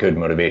not good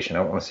motivation. I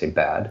don't want to say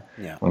bad.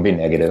 Yeah. I want to be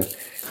negative.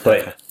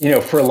 But,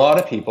 for a lot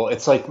of people,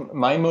 it's like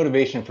my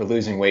motivation for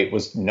losing weight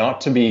was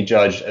not to be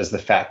judged as the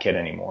fat kid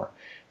anymore.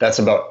 That's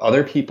about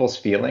other people's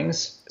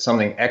feelings,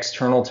 something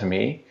external to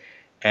me.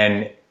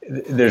 And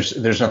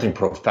there's nothing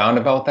profound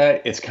about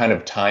that. It's kind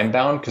of time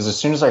bound, because as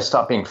soon as I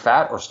stop being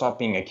fat or stop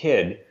being a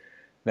kid,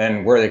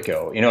 then where'd it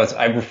go?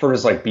 I refer to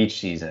as like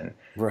beach season,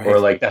 or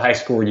like the high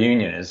school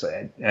reunion is.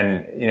 And,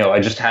 I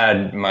just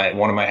had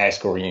one of my high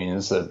school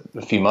reunions a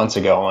few months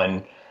ago,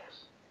 and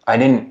I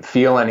didn't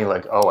feel any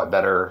like, oh, I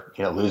better,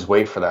 lose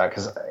weight for that.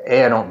 Because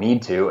A, I don't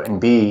need to.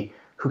 And B,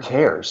 who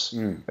cares?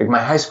 Like, my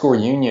high school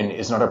reunion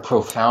is not a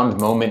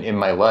profound moment in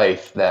my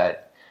life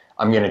that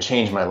I'm going to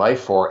change my life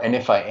for. And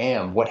if I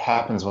am, what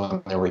happens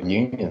when the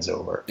reunion's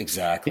over?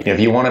 Exactly. If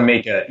you want to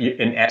make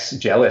an ex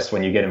jealous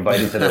when you get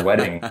invited to their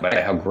wedding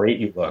by how great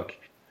you look,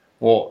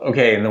 well,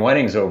 okay, and the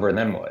wedding's over, and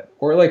then what?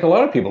 Or like a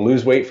lot of people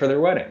lose weight for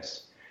their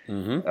weddings.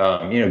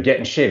 Get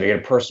in shape, get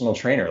a personal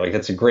trainer. Like,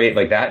 that's a great,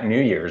 like, that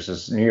New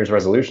Year's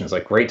resolutions,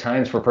 like, great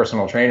times for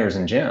personal trainers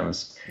and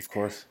gyms. Of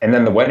course. And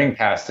then the wedding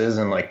passes,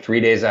 and like 3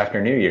 days after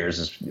New Year's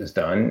is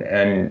done,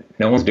 and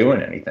no one's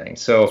doing anything.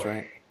 So that's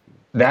right.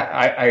 That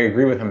I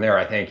agree with him there.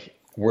 I think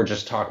we're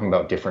just talking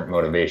about different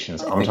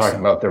motivations. I'm talking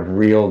about the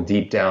real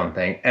deep down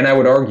thing. And I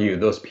would argue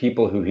those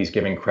people who he's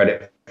giving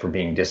credit for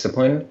being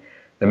disciplined,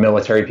 the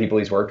military people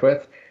he's worked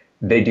with,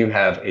 they do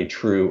have a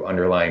true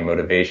underlying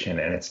motivation,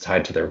 and it's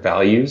tied to their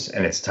values,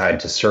 and it's tied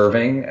to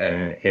serving,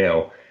 and,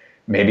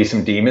 maybe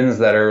some demons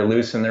that are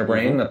loose in their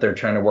brain that they're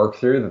trying to work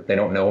through that they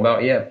don't know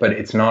about yet. But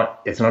it's not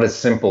as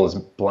simple as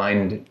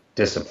blind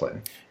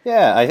discipline.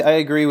 Yeah, I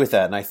agree with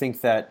that. And I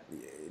think that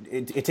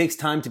it takes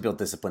time to build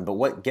discipline, but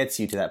what gets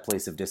you to that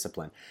place of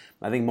discipline?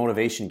 I think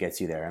motivation gets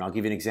you there. And I'll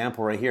give you an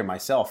example right here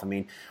myself. I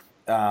mean,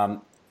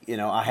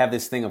 I have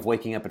this thing of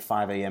waking up at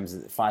 5 a.m.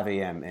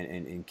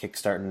 and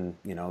kickstarting,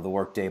 the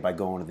workday by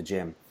going to the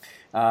gym.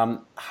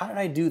 How did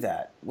I do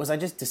that? Was I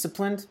just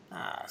disciplined?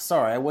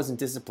 Sorry, I wasn't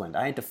disciplined.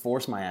 I had to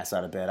force my ass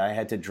out of bed. I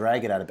had to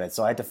drag it out of bed.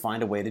 So I had to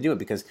find a way to do it,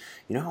 because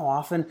you know how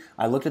often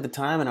I looked at the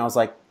time and I was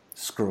like,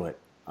 screw it.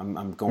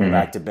 I'm going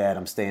back to bed.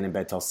 I'm staying in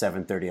bed till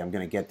 7:30. I'm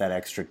going to get that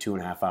extra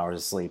 2.5 hours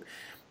of sleep.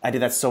 I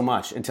did that so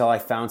much until I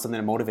found something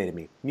that motivated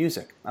me.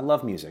 Music. I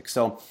love music.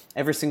 So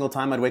every single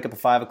time I'd wake up at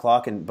 5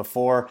 o'clock, and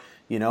before,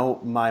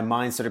 my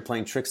mind started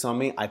playing tricks on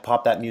me, I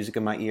popped that music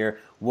in my ear,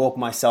 woke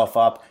myself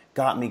up,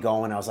 got me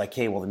going. I was like,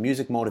 hey, well, the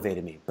music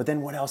motivated me. But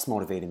then what else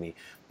motivated me?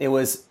 It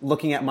was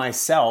looking at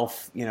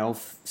myself,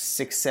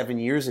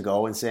 6-7 years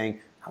ago and saying,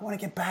 I want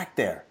to get back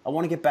there. I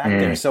want to get back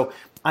there. So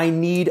I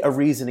need a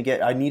reason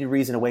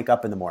to wake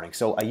up in the morning.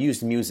 So I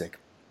used music.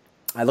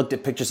 I looked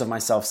at pictures of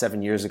myself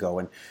 7 years ago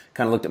and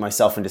kind of looked at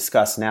myself in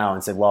disgust now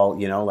and said, well,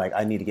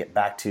 I need to get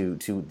back to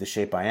the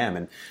shape I am.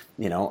 And,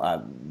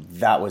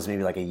 that was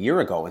maybe like a year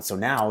ago. And so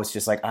now it's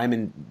just like I'm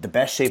in the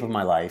best shape of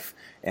my life,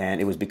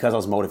 and it was because I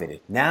was motivated.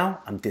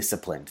 Now I'm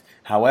disciplined.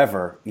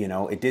 However,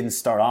 it didn't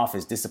start off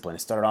as discipline. It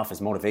started off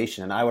as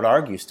motivation. And I would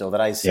argue still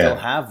that I still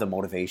have the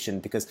motivation,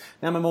 because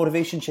now my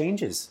motivation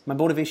changes. My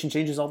motivation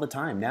changes all the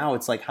time. Now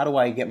it's like, how do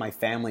I get my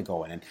family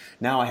going? And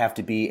now I have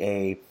to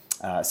be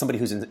somebody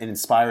who's an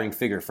inspiring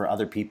figure for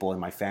other people in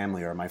my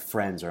family or my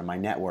friends or in my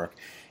network.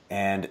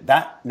 And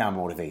that now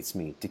motivates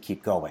me to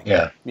keep going.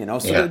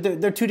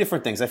 They're two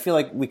different things. I feel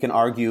like we can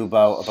argue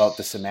about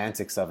the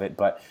semantics of it,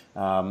 but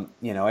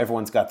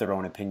everyone's got their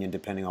own opinion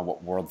depending on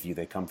what worldview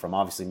they come from.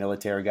 Obviously,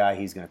 military guy,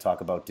 he's going to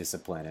talk about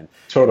discipline, and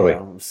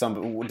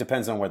some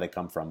depends on where they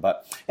come from.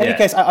 But in any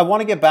case, I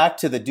want to get back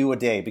to the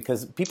do-a-day,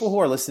 because people who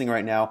are listening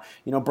right now,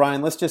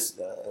 Brian, let's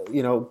just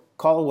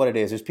call it what it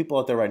is. There's people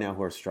out there right now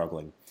who are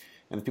struggling.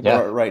 And the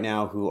people right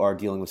now who are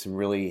dealing with some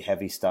really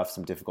heavy stuff,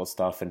 some difficult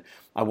stuff. And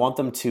I want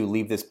them to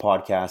leave this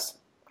podcast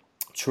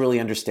truly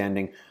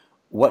understanding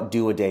what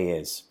do-a-day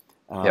is.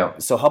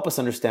 So help us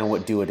understand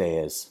what do-a-day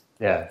is.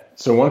 Yeah.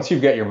 So once you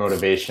get your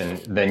motivation,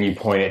 then you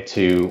point it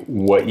to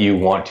what you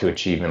want to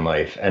achieve in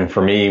life. And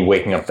for me,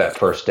 waking up that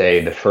first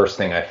day, the first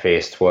thing I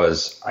faced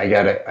was I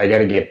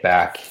gotta get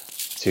back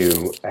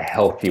to a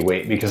healthy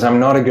weight because I'm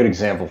not a good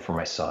example for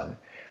my son.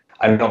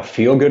 I don't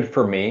feel good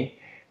for me,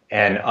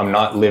 and I'm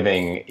not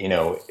living,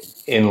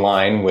 in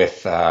line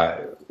with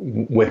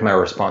my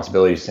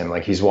responsibilities to him.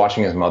 Like he's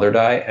watching his mother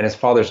die, and his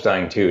father's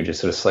dying too,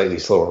 just at a slightly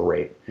slower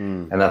rate,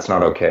 and that's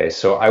not okay.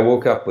 So I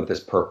woke up with this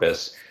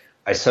purpose.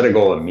 I set a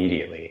goal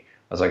immediately.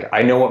 I was like,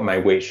 I know what my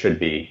weight should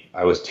be.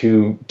 I was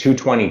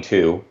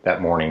 222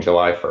 that morning,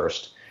 July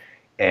 1st.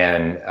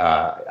 And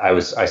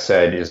I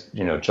said,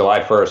 July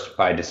 1st,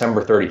 by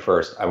December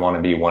 31st, I want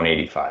to be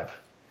 185.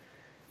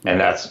 And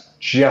that's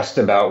just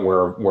about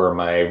where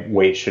my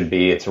weight should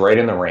be. It's right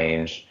in the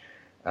range.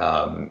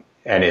 And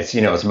it's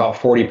about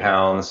 40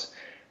 pounds.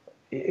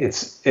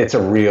 It's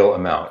a real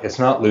amount. It's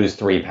not lose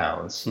 3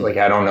 pounds. Like,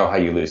 I don't know how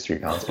you lose 3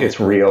 pounds. It's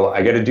real.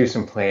 I got to do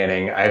some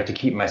planning. I have to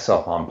keep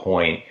myself on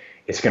point.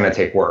 It's going to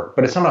take work,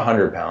 but it's not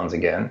 100 pounds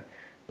again,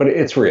 but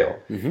it's real.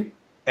 Mm-hmm.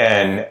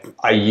 And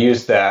I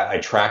used that. I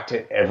tracked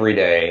it every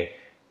day.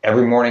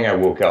 Every morning I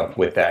woke up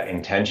with that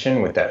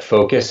intention, with that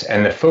focus.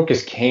 And the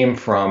focus came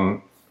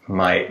from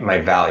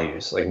my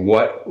values, like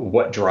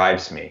what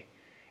drives me.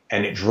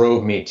 And it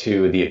drove me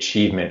to the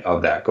achievement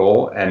of that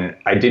goal. And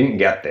I didn't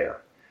get there.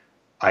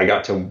 I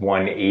got to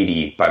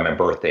 180 by my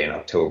birthday in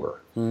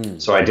October.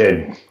 So I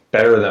did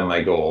better than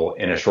my goal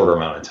in a shorter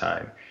amount of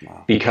time.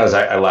 Wow. Because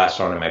I latched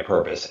on to my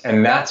purpose.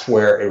 And that's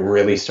where it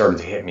really started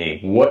to hit me.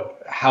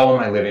 How am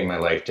I living my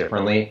life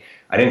differently?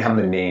 I didn't have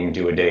the name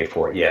do a day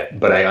for it yet,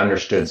 but I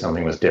understood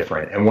something was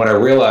different. And what I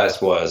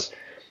realized was,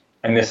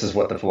 and this is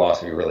what the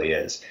philosophy really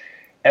is,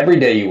 every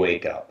day you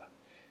wake up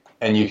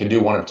and you can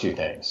do one of two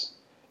things.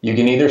 You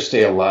can either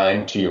stay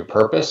aligned to your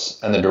purpose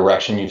and the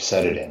direction you've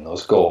set it in,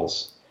 those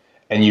goals,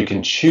 and you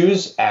can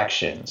choose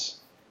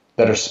actions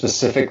that are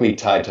specifically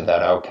tied to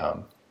that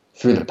outcome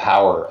through the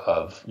power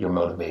of your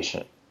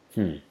motivation.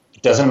 It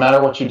doesn't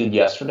matter what you did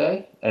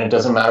yesterday, and it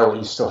doesn't matter what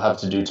you still have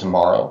to do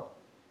tomorrow.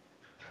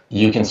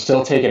 You can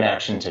still take an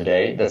action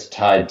today that's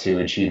tied to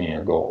achieving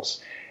your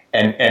goals.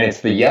 And it's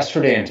the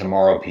yesterday and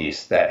tomorrow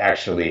piece that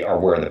actually are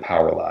where the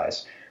power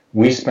lies.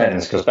 And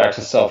this goes back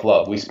to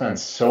self-love, we spend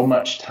so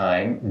much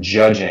time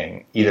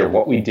judging either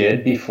what we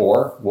did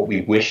before, what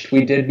we wished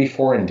we did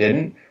before and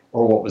didn't,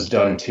 or what was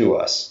done to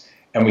us.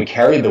 And we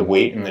carry the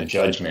weight and the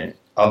judgment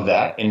of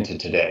that into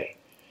today.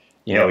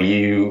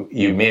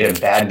 You made a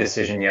bad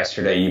decision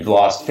yesterday. You've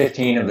lost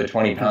 15 of the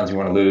 20 pounds you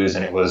want to lose,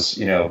 and it was,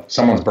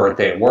 someone's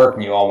birthday at work,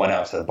 and you all went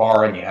out to the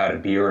bar, and you had a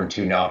beer and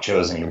 2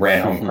 nachos, and you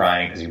ran home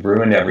crying because you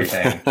ruined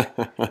everything.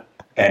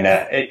 And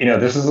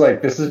this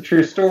is a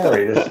true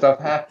story. This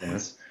stuff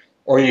happens.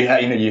 Or you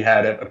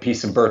had a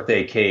piece of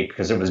birthday cake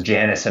because it was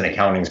Janice and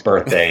accounting's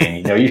birthday,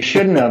 and you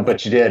shouldn't have,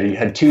 but you did. You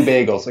had 2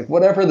 bagels, like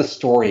whatever the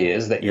story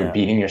is that you're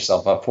beating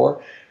yourself up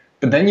for.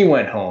 But then you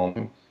went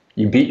home.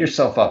 You beat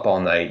yourself up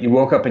all night. You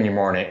woke up in the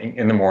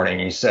morning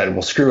and you said,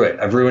 well, screw it.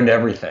 I've ruined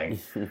everything.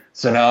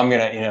 So now I'm going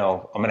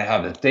to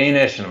have this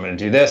Danish and I'm going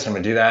to do this, I'm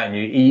going to do that. And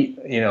you eat,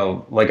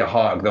 like a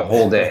hog the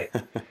whole day.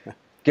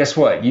 Guess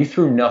what? You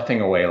threw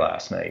nothing away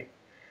last night.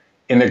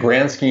 In the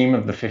grand scheme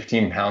of the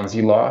 15 pounds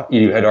you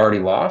had already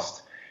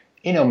lost,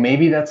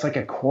 maybe that's like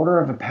a quarter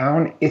of a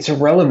pound. It's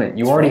irrelevant.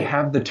 You already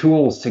have the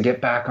tools to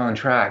get back on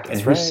track. And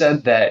who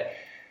said that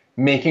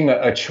making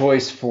a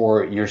choice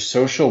for your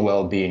social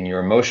well-being,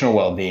 your emotional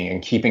well-being,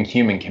 and keeping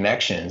human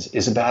connections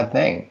is a bad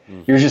thing?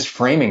 You're just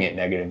framing it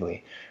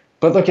negatively.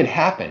 But look, it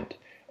happened.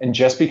 And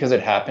just because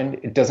it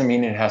happened, it doesn't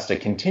mean it has to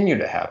continue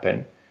to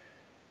happen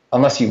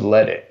unless you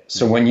let it.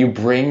 So when you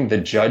bring the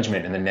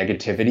judgment and the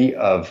negativity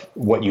of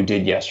what you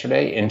did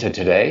yesterday into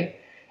today,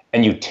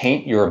 and you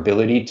taint your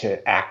ability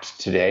to act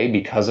today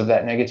because of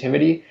that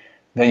negativity,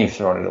 then you've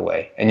thrown it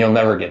away and you'll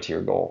never get to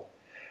your goal.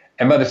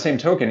 And by the same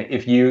token,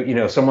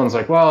 if someone's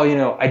like, well,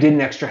 I did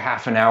an extra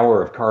half an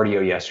hour of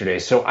cardio yesterday,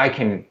 so I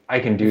can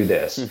do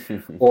this.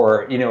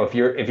 Or, if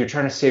you're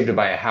trying to save to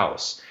buy a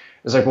house,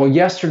 it's like, well,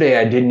 yesterday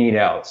I didn't eat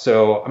out,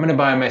 so I'm going to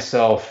buy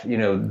myself,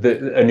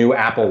 a new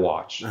Apple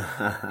Watch.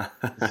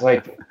 It's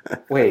like,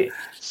 wait,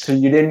 so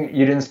you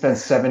didn't spend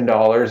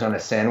 $7 on a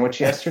sandwich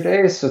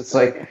yesterday? So it's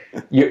like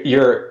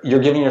you're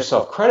giving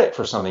yourself credit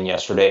for something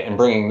yesterday and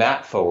bringing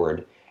that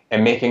forward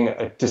and making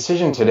a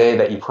decision today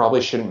that you probably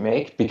shouldn't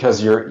make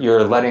because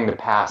you're letting the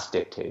past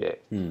dictate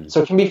it.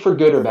 So it can be for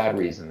good or bad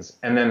reasons.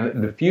 And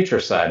then the future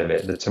side of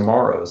it, the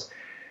tomorrows,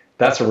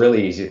 that's a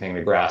really easy thing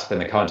to grasp in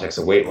the context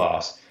of weight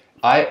loss.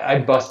 I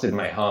busted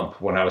my hump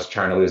when I was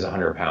trying to lose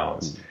 100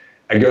 pounds.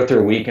 I'd go through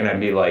a week and I'd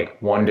be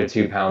like 1 to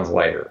 2 pounds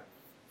lighter.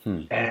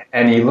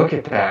 And you look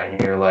at that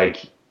and you're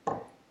like,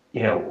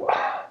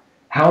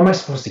 how am I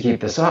supposed to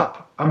keep this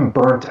up? I'm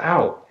burnt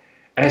out.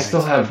 And I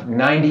still have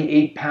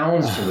 98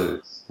 pounds to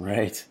lose.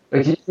 Right.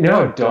 Like,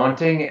 how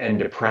daunting and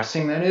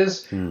depressing that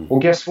is? Well,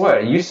 guess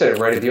what? You said it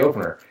right at the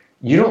opener.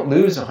 You don't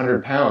lose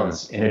 100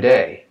 pounds in a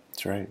day.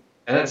 That's right.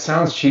 And that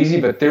sounds cheesy,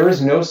 but there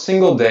is no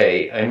single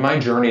day in my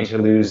journey to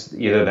lose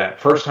either that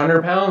first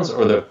 100 pounds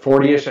or the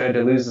 40-ish I had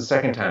to lose the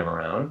second time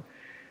around,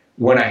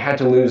 when I had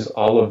to lose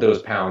all of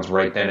those pounds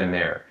right then and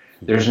there.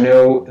 There's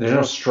no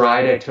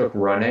stride I took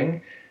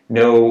running,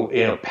 no,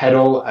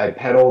 I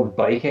pedaled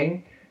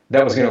biking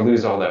that was going to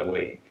lose all that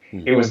weight.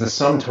 It was the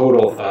sum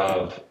total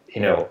of,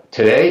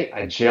 today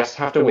I just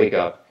have to wake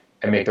up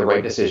and make the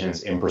right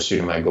decisions in pursuit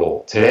of my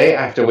goal. Today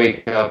I have to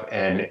wake up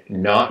and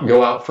not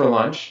go out for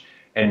lunch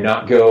and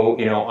not go,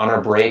 on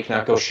our break,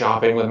 not go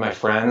shopping with my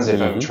friends if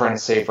I'm trying to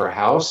save for a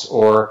house,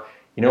 or,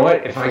 you know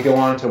what, if I go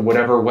on to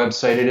whatever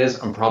website it is,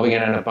 I'm probably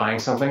going to end up buying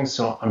something,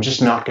 so I'm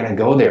just not going to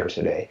go there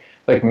today.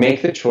 Like,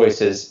 make the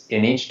choices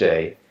in each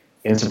day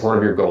in support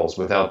of your goals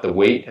without the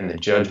weight and the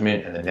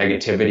judgment and the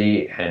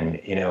negativity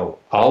and,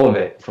 all of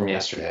it from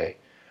yesterday,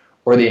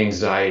 or the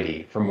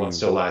anxiety from what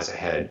still lies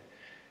ahead.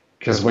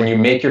 Because when you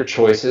make your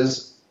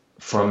choices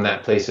from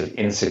that place of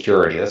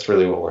insecurity, that's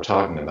really what we're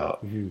talking about.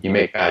 You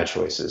make bad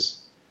choices.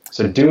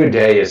 So do a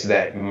day is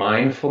that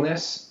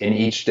mindfulness in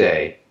each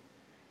day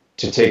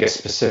to take a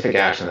specific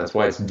action. That's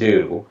why it's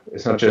do.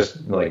 It's not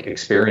just like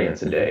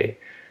experience a day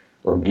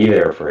or be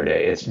there for a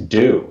day. It's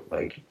do.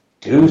 Like,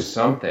 do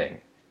something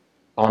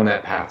on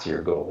that path to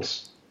your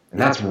goals.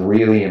 And that's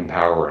really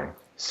empowering.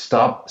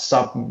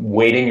 Stop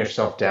weighting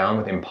yourself down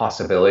with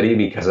impossibility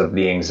because of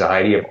the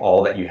anxiety of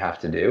all that you have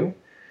to do.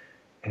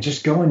 And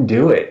just go and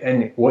do it.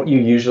 And what you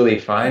usually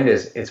find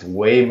is it's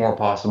way more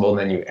possible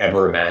than you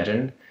ever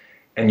imagined.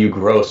 And you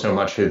grow so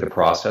much through the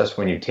process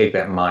when you take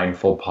that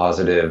mindful,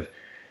 positive,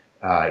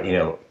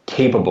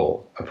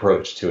 capable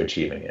approach to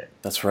achieving it.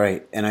 That's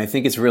right. And I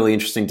think it's really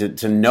interesting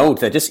to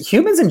note that just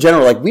humans in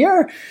general, like we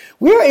are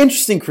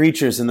interesting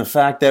creatures in the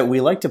fact that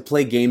we like to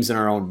play games in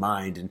our own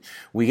mind, and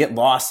we get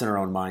lost in our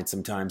own mind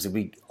sometimes, and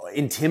we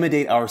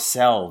intimidate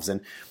ourselves,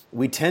 and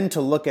we tend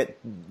to look at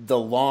the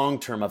long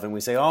term of it and we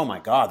say, oh my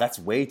God, that's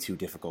way too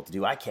difficult to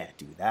do. I can't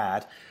do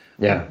that.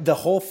 Yeah. The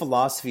whole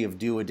philosophy of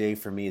do a day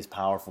for me is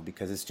powerful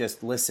because it's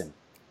just, listen,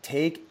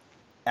 take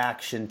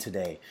action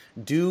today.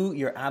 Do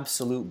your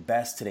absolute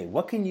best today.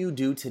 What can you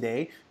do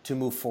today to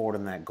move forward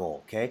on that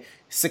goal? Okay.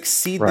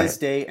 Succeed this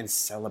day and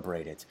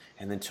celebrate it.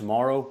 And then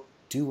tomorrow,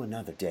 do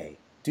another day.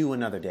 Do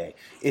another day.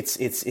 It's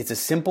a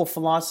simple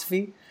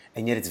philosophy,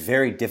 and yet it's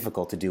very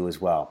difficult to do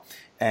as well.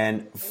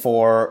 And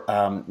for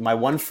my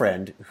one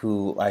friend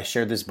who I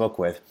shared this book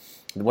with,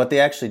 what they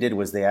actually did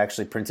was they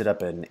actually printed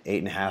up an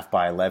 8.5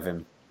 by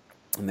 11,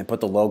 and they put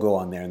the logo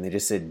on there, and they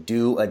just said,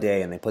 do a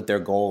day, and they put their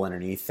goal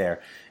underneath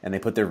there, and they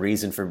put their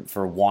reason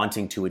for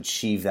wanting to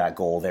achieve that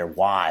goal, their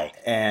why.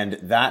 And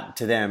that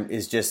to them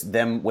is just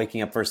them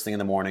waking up first thing in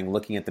the morning,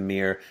 looking at the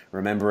mirror,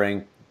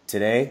 remembering,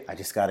 today, I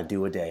just got to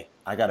do a day.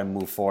 I got to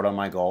move forward on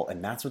my goal,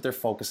 and that's what they're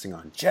focusing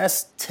on.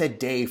 Just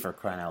today, for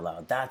crying out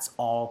loud. That's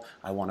all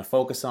I want to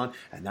focus on,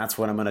 and that's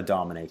what I'm going to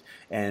dominate.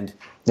 And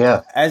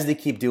as they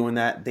keep doing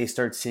that, they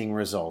start seeing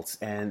results.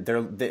 And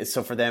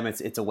so for them,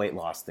 it's a weight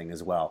loss thing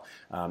as well.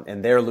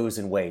 And they're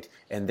losing weight,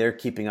 and they're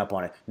keeping up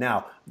on it.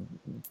 Now,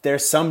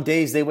 there's some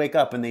days they wake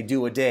up and they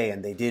do a day,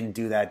 and they didn't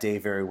do that day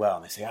very well.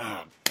 And they say,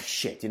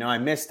 shit, I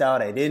missed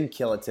out. I didn't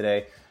kill it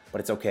today. But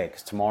it's okay,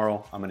 because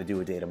tomorrow, I'm going to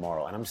do a day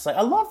tomorrow. And I'm just like,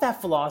 I love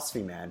that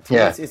philosophy, man.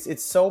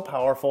 It's so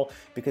powerful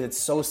because it's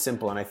so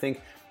simple. And I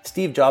think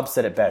Steve Jobs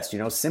said it best,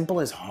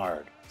 simple is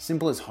hard.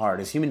 Simple is hard.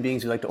 As human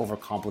beings, we like to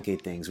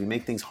overcomplicate things. We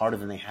make things harder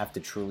than they have to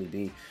truly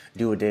be.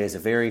 Do a day is a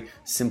very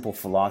simple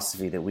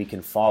philosophy that we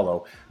can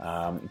follow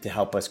to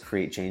help us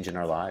create change in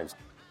our lives.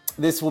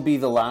 This will be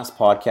the last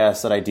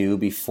podcast that I do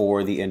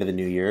before the end of the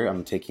new year.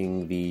 I'm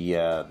taking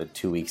the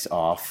 2 weeks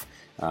off.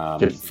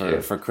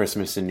 For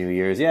Christmas and New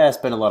Year's. Yeah, I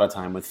spent a lot of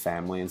time with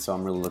family, and so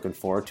I'm really looking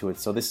forward to it.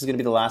 So this is going to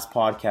be the last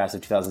podcast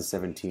of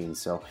 2017.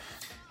 So,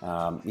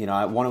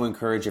 I want to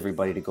encourage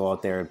everybody to go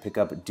out there and pick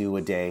up Do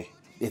a Day.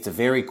 It's a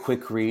very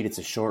quick read. It's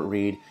a short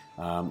read,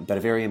 but a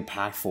very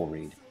impactful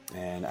read.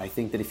 And I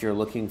think that if you're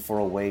looking for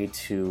a way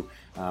to,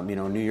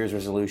 New Year's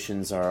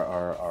resolutions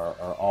are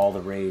all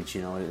the rage,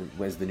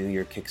 as the new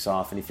year kicks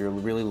off. And if you're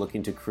really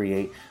looking to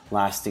create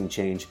lasting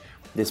change,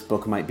 this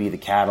book might be the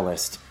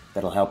catalyst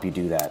that'll help you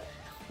do that.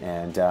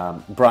 And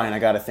Brian, I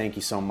got to thank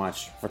you so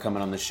much for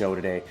coming on the show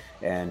today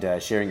and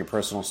sharing your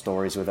personal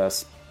stories with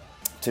us.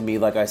 To me,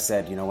 like I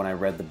said, when I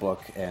read the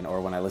book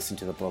or when I listened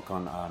to the book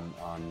on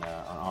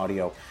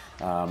audio,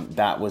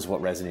 that was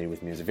what resonated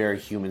with me. It was a very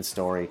human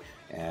story,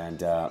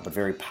 but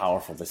very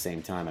powerful at the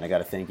same time. And I got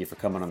to thank you for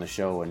coming on the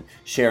show and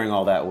sharing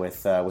all that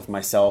with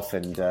myself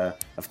and,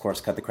 of course,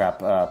 Cut the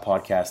Crap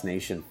Podcast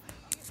Nation.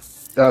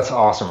 That's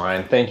awesome,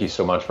 Ryan. Thank you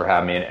so much for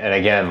having me. And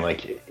again,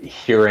 like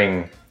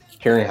hearing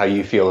how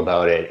you feel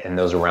about it and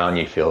those around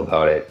you feel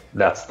about it,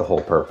 that's the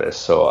whole purpose.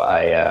 So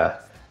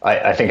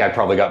I think I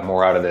probably got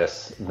more out of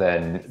this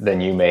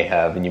than you may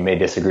have, and you may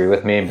disagree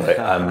with me, but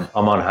I'm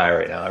on high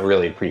right now. I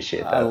really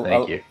appreciate that.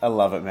 Thank you. I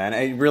love it,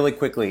 man. Really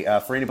quickly,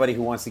 for anybody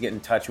who wants to get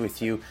in touch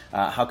with you,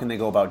 how can they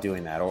go about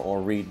doing that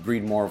or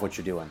read more of what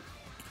you're doing?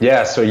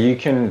 Yeah, so you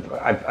can,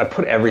 I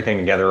put everything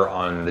together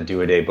on the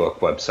Do a Day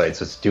Book website,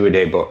 so it's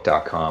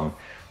doadaybook.com.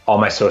 All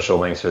my social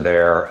links are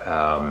there.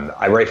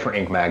 I write for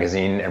Inc.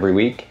 magazine every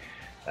week.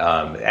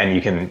 And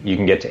you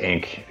can get to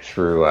Inc.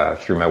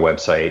 through my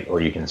website, or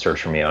you can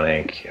search for me on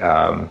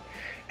Inc.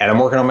 And I'm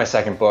working on my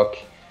second book.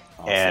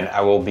 Awesome. And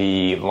I will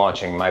be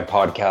launching my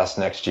podcast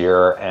next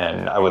year,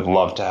 and I would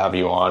love to have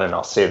you on, and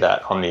I'll say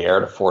that on the air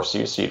to force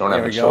you so you don't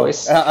have a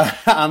choice.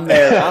 I'm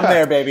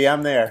there, baby.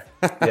 I'm there.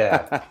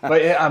 Yeah,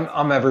 but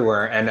I'm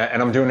everywhere, and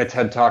I'm doing a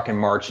TED Talk in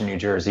March in New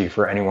Jersey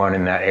for anyone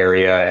in that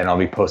area, and I'll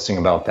be posting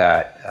about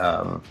that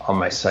on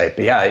my site.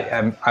 But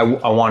yeah, I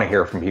want to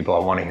hear from people. I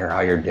want to hear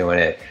how you're doing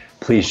it.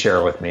 Please share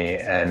it with me,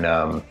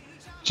 and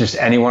just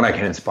anyone I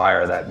can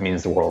inspire, that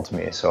means the world to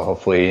me. So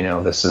hopefully,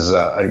 this is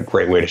a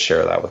great way to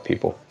share that with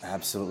people.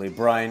 Absolutely.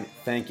 Brian,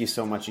 thank you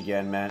so much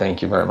again, man.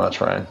 Thank you very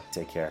much, Ryan.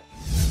 Take care.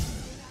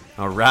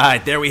 All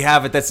right, there we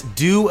have it. That's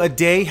Do a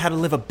Day, How to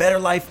Live a Better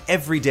Life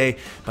Every Day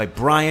by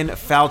Brian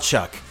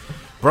Falchuk.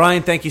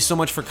 Brian, thank you so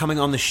much for coming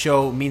on the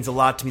show. It means a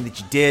lot to me that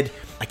you did.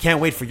 I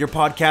can't wait for your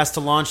podcast to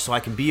launch so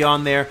I can be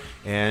on there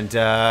and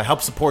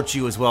help support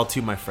you as well,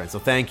 too, my friend. So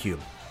thank you.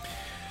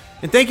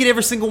 And thank you to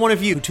every single one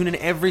of you who tune in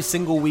every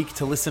single week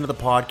to listen to the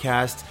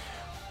podcast.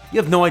 You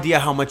have no idea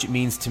how much it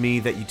means to me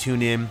that you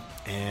tune in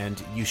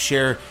and you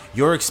share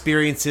your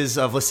experiences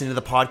of listening to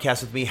the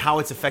podcast with me, how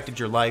it's affected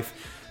your life.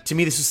 To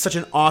me, this was such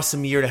an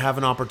awesome year to have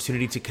an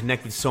opportunity to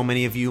connect with so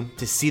many of you,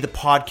 to see the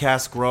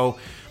podcast grow.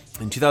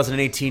 In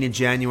 2018, in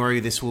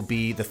January, this will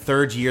be the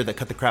third year that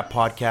Cut the Crap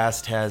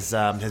podcast has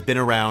been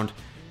around.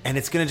 And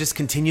it's going to just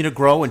continue to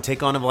grow and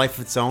take on a life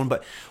of its own.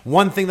 But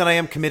one thing that I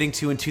am committing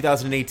to in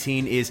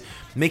 2018 is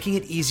making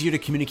it easier to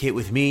communicate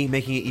with me,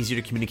 making it easier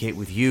to communicate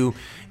with you.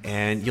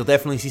 And you'll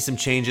definitely see some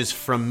changes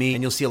from me.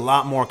 And you'll see a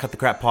lot more Cut the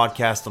Crap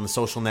podcast on the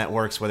social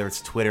networks, whether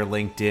it's Twitter,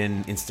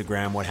 LinkedIn,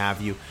 Instagram, what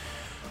have you.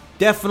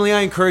 Definitely,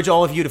 I encourage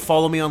all of you to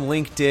follow me on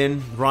LinkedIn,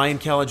 Ryan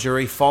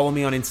Caligiuri. Follow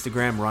me on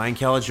Instagram, Ryan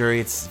Caligiuri.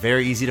 It's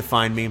very easy to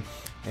find me.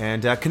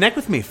 And connect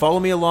with me. Follow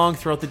me along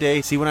throughout the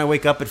day. See when I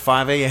wake up at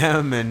 5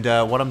 a.m. and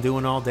what I'm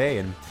doing all day.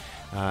 And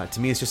to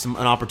me, it's just an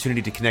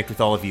opportunity to connect with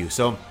all of you.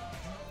 So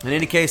in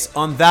any case,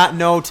 on that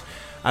note,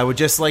 I would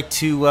just like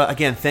to,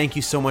 again, thank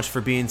you so much for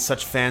being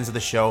such fans of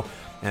the show.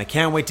 And I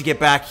can't wait to get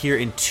back here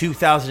in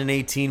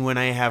 2018 when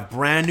I have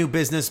brand new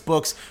business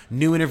books,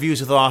 new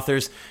interviews with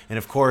authors. And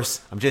of course,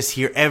 I'm just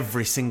here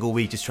every single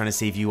week just trying to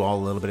save you all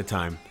a little bit of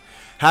time.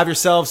 Have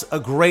yourselves a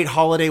great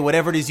holiday.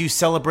 Whatever it is you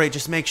celebrate,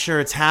 just make sure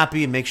it's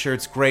happy and make sure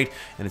it's great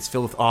and it's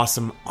filled with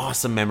awesome,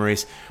 awesome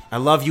memories. I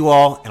love you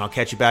all, and I'll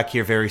catch you back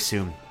here very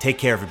soon. Take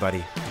care,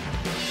 everybody.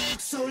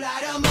 So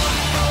light 'em up.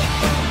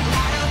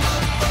 Light 'em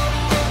up.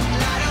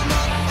 Light 'em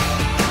up.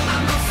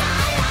 I'm on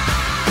fire.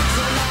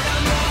 So light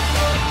 'em up.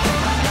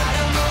 Light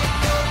 'em up.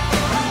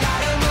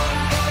 Light 'em up.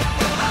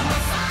 I'm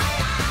on fire.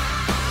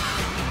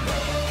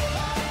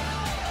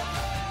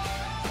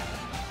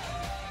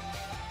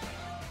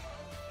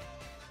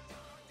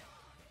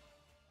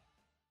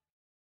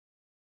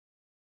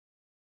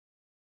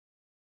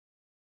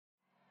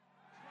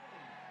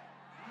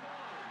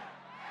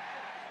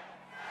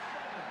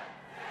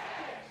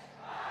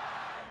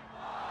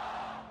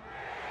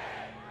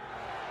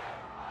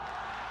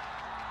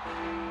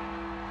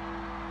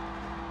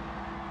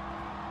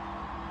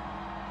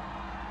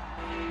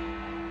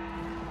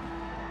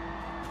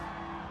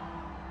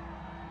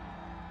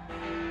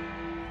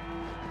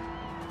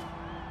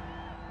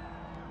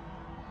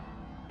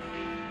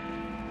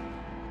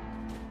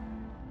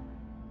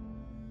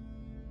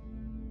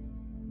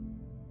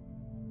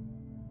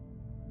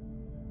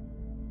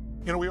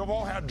 You know, we have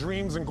all had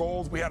dreams and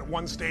goals we had at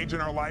one stage in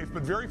our life,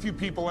 but very few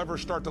people ever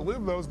start to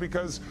live those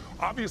because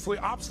obviously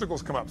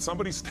obstacles come up.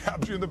 Somebody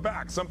stabs you in the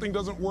back, something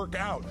doesn't work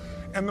out.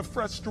 And the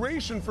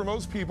frustration for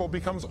most people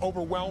becomes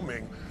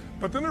overwhelming.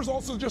 But then there's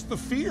also just the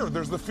fear.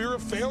 There's the fear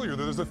of failure.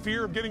 There's the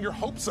fear of getting your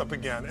hopes up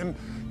again. And,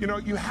 you know,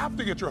 you have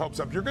to get your hopes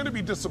up. You're going to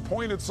be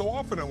disappointed so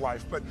often in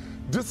life, but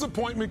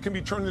disappointment can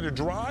be turned into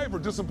drive or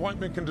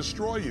disappointment can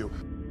destroy you.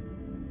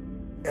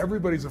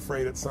 Everybody's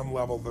afraid at some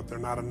level that they're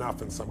not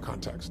enough in some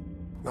context.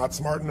 Not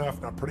smart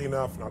enough, not pretty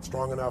enough, not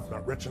strong enough,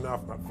 not rich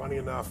enough, not funny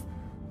enough.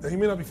 And you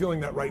may not be feeling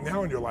that right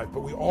now in your life,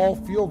 but we all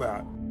feel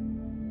that.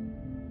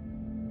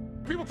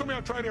 People tell me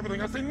I've tried everything.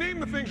 I say,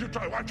 name the things you've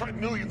tried. Well, I've tried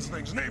millions of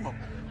things. Name them.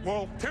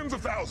 Well, tens of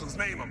thousands.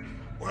 Name them.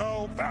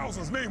 Well,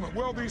 thousands. Name them.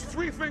 Well, these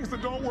 3 things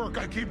that don't work,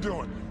 I keep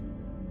doing.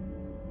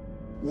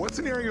 What's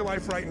an area of your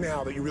life right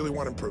now that you really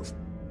want to improve?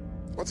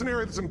 What's an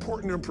area that's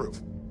important to improve?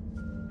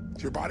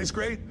 Your body's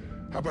great.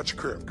 How about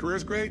your career?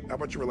 Career's great. How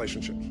about your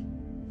relationships?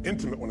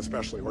 Intimate one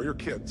especially, or your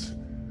kids,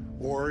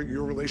 or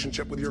your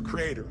relationship with your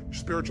creator, your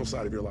spiritual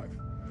side of your life,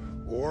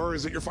 or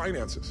is it your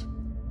finances?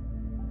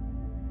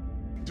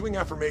 Doing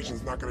affirmations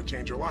is not going to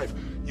change your life.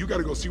 You got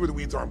to go see where the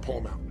weeds are and pull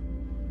them out.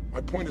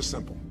 My point is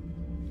simple.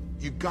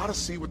 You got to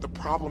see what the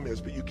problem is,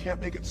 but you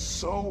can't make it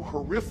so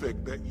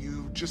horrific that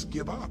you just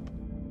give up.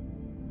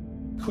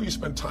 Who you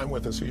spend time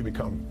with is who you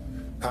become.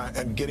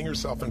 And getting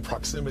yourself in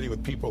proximity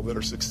with people that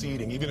are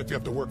succeeding, even if you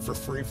have to work for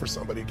free for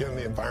somebody, get in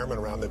the environment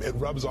around them, it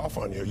rubs off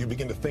on you. You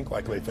begin to think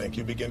like they think.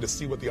 You begin to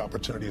see what the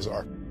opportunities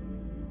are.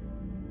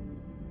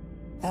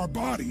 Our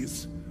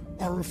bodies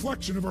are a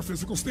reflection of our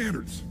physical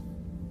standards.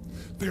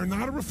 They are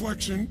not a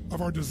reflection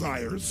of our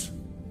desires.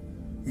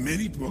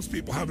 Most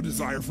people have a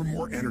desire for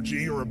more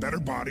energy or a better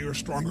body or a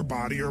stronger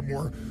body or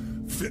more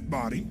fit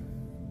body.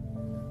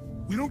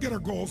 We don't get our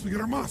goals, we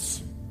get our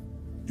musts.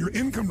 Your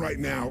income right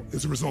now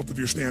is a result of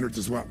your standards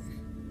as well.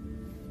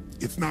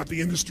 It's not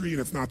the industry and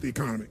it's not the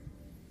economy.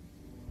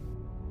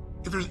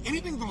 If there's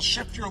anything that'll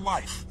shift your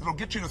life, that'll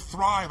get you to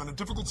thrive in a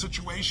difficult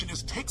situation,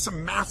 is take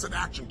some massive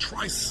action.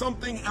 Try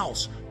something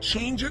else.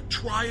 Change it,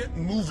 try it,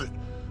 move it.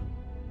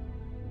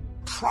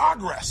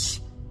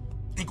 Progress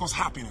equals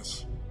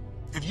happiness.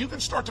 If you can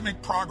start to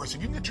make progress,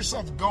 if you can get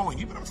yourself going,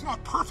 even if it's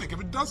not perfect, if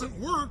it doesn't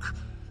work,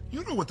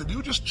 you know what to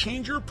do. Just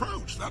change your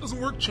approach. If that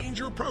doesn't work, change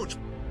your approach.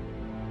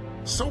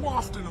 So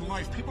often in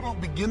life, people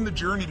don't begin the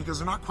journey because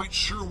they're not quite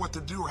sure what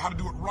to do or how to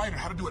do it right or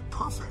how to do it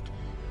perfect.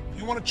 If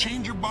you want to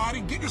change your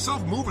body, get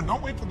yourself moving.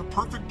 Don't wait for the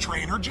perfect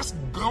trainer. Just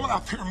go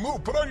out there and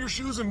move. Put on your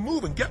shoes and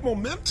move and get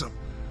momentum.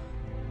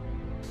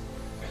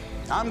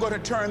 I'm going to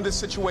turn this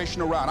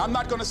situation around. I'm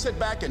not going to sit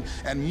back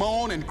and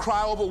moan and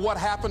cry over what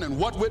happened and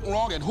what went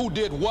wrong and who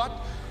did what.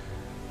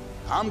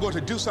 I'm going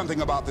to do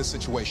something about this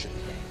situation.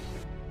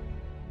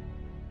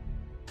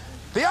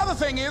 The other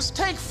thing is,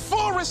 take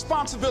full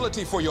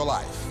responsibility for your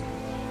life.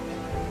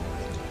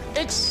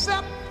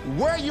 Accept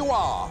where you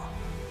are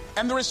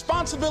and the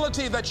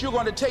responsibility that you're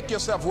going to take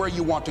yourself where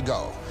you want to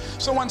go.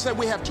 Someone said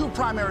we have two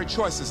primary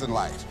choices in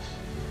life.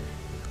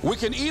 We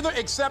can either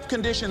accept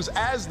conditions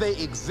as they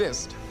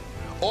exist,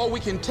 or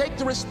we can take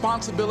the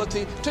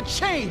responsibility to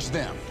change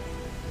them.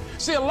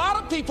 See, a lot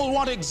of people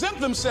want to exempt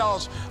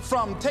themselves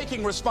from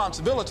taking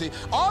responsibility.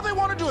 All they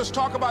want to do is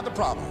talk about the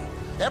problem.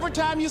 Every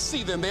time you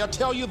see them, they'll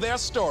tell you their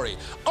story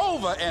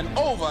over and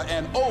over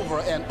and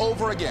over and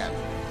over again.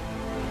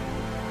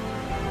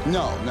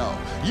 No.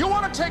 You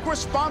want to take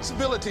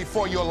responsibility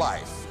for your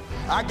life.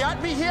 I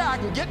got me here, I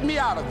can get me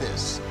out of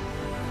this.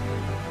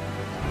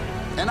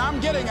 And I'm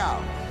getting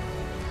out.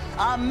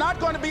 I'm not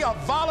going to be a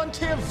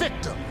volunteer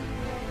victim.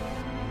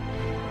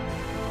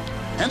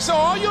 And so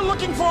all you're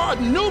looking for are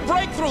new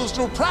breakthroughs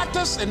through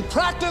practice and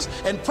practice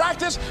and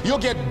practice. You'll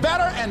get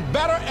better and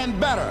better and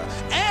better.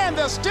 And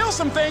there's still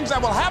some things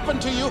that will happen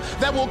to you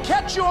that will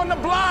catch you on the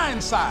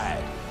blind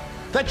side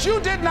that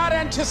you did not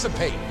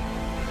anticipate.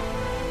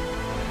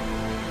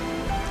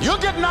 You'll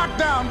get knocked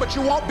down, but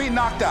you won't be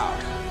knocked out.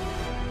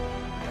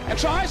 And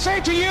so I say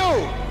to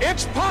you,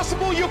 it's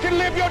possible you can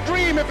live your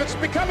dream if it's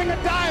becoming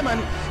a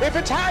diamond, if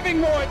it's having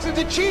more, it's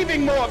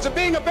achieving more, it's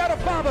being a better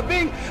father,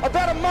 being a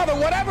better mother,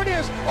 whatever it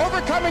is,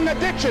 overcoming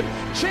addiction,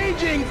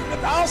 changing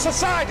our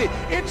society.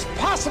 It's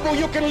possible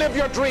you can live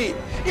your dream.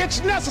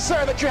 It's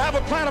necessary that you have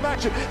a plan of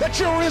action, that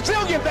you're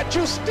resilient, that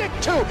you stick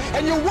to,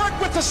 and you work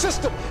with the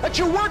system, that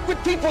you work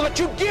with people, that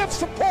you give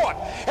support,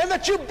 and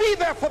that you be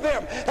there for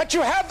them, that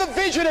you have the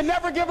vision and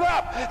never give it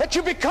up, that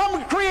you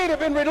become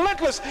creative and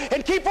relentless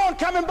and keep on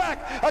coming back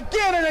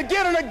again and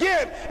again and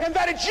again, and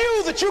that it's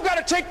you that you got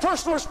to take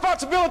personal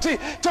responsibility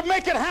to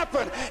make it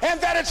happen,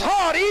 and that it's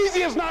hard.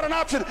 Easy is not an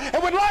option.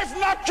 And when life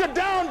knocked you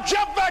down,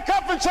 jump back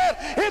up and said,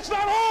 it's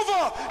not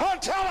over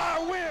until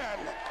I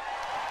win.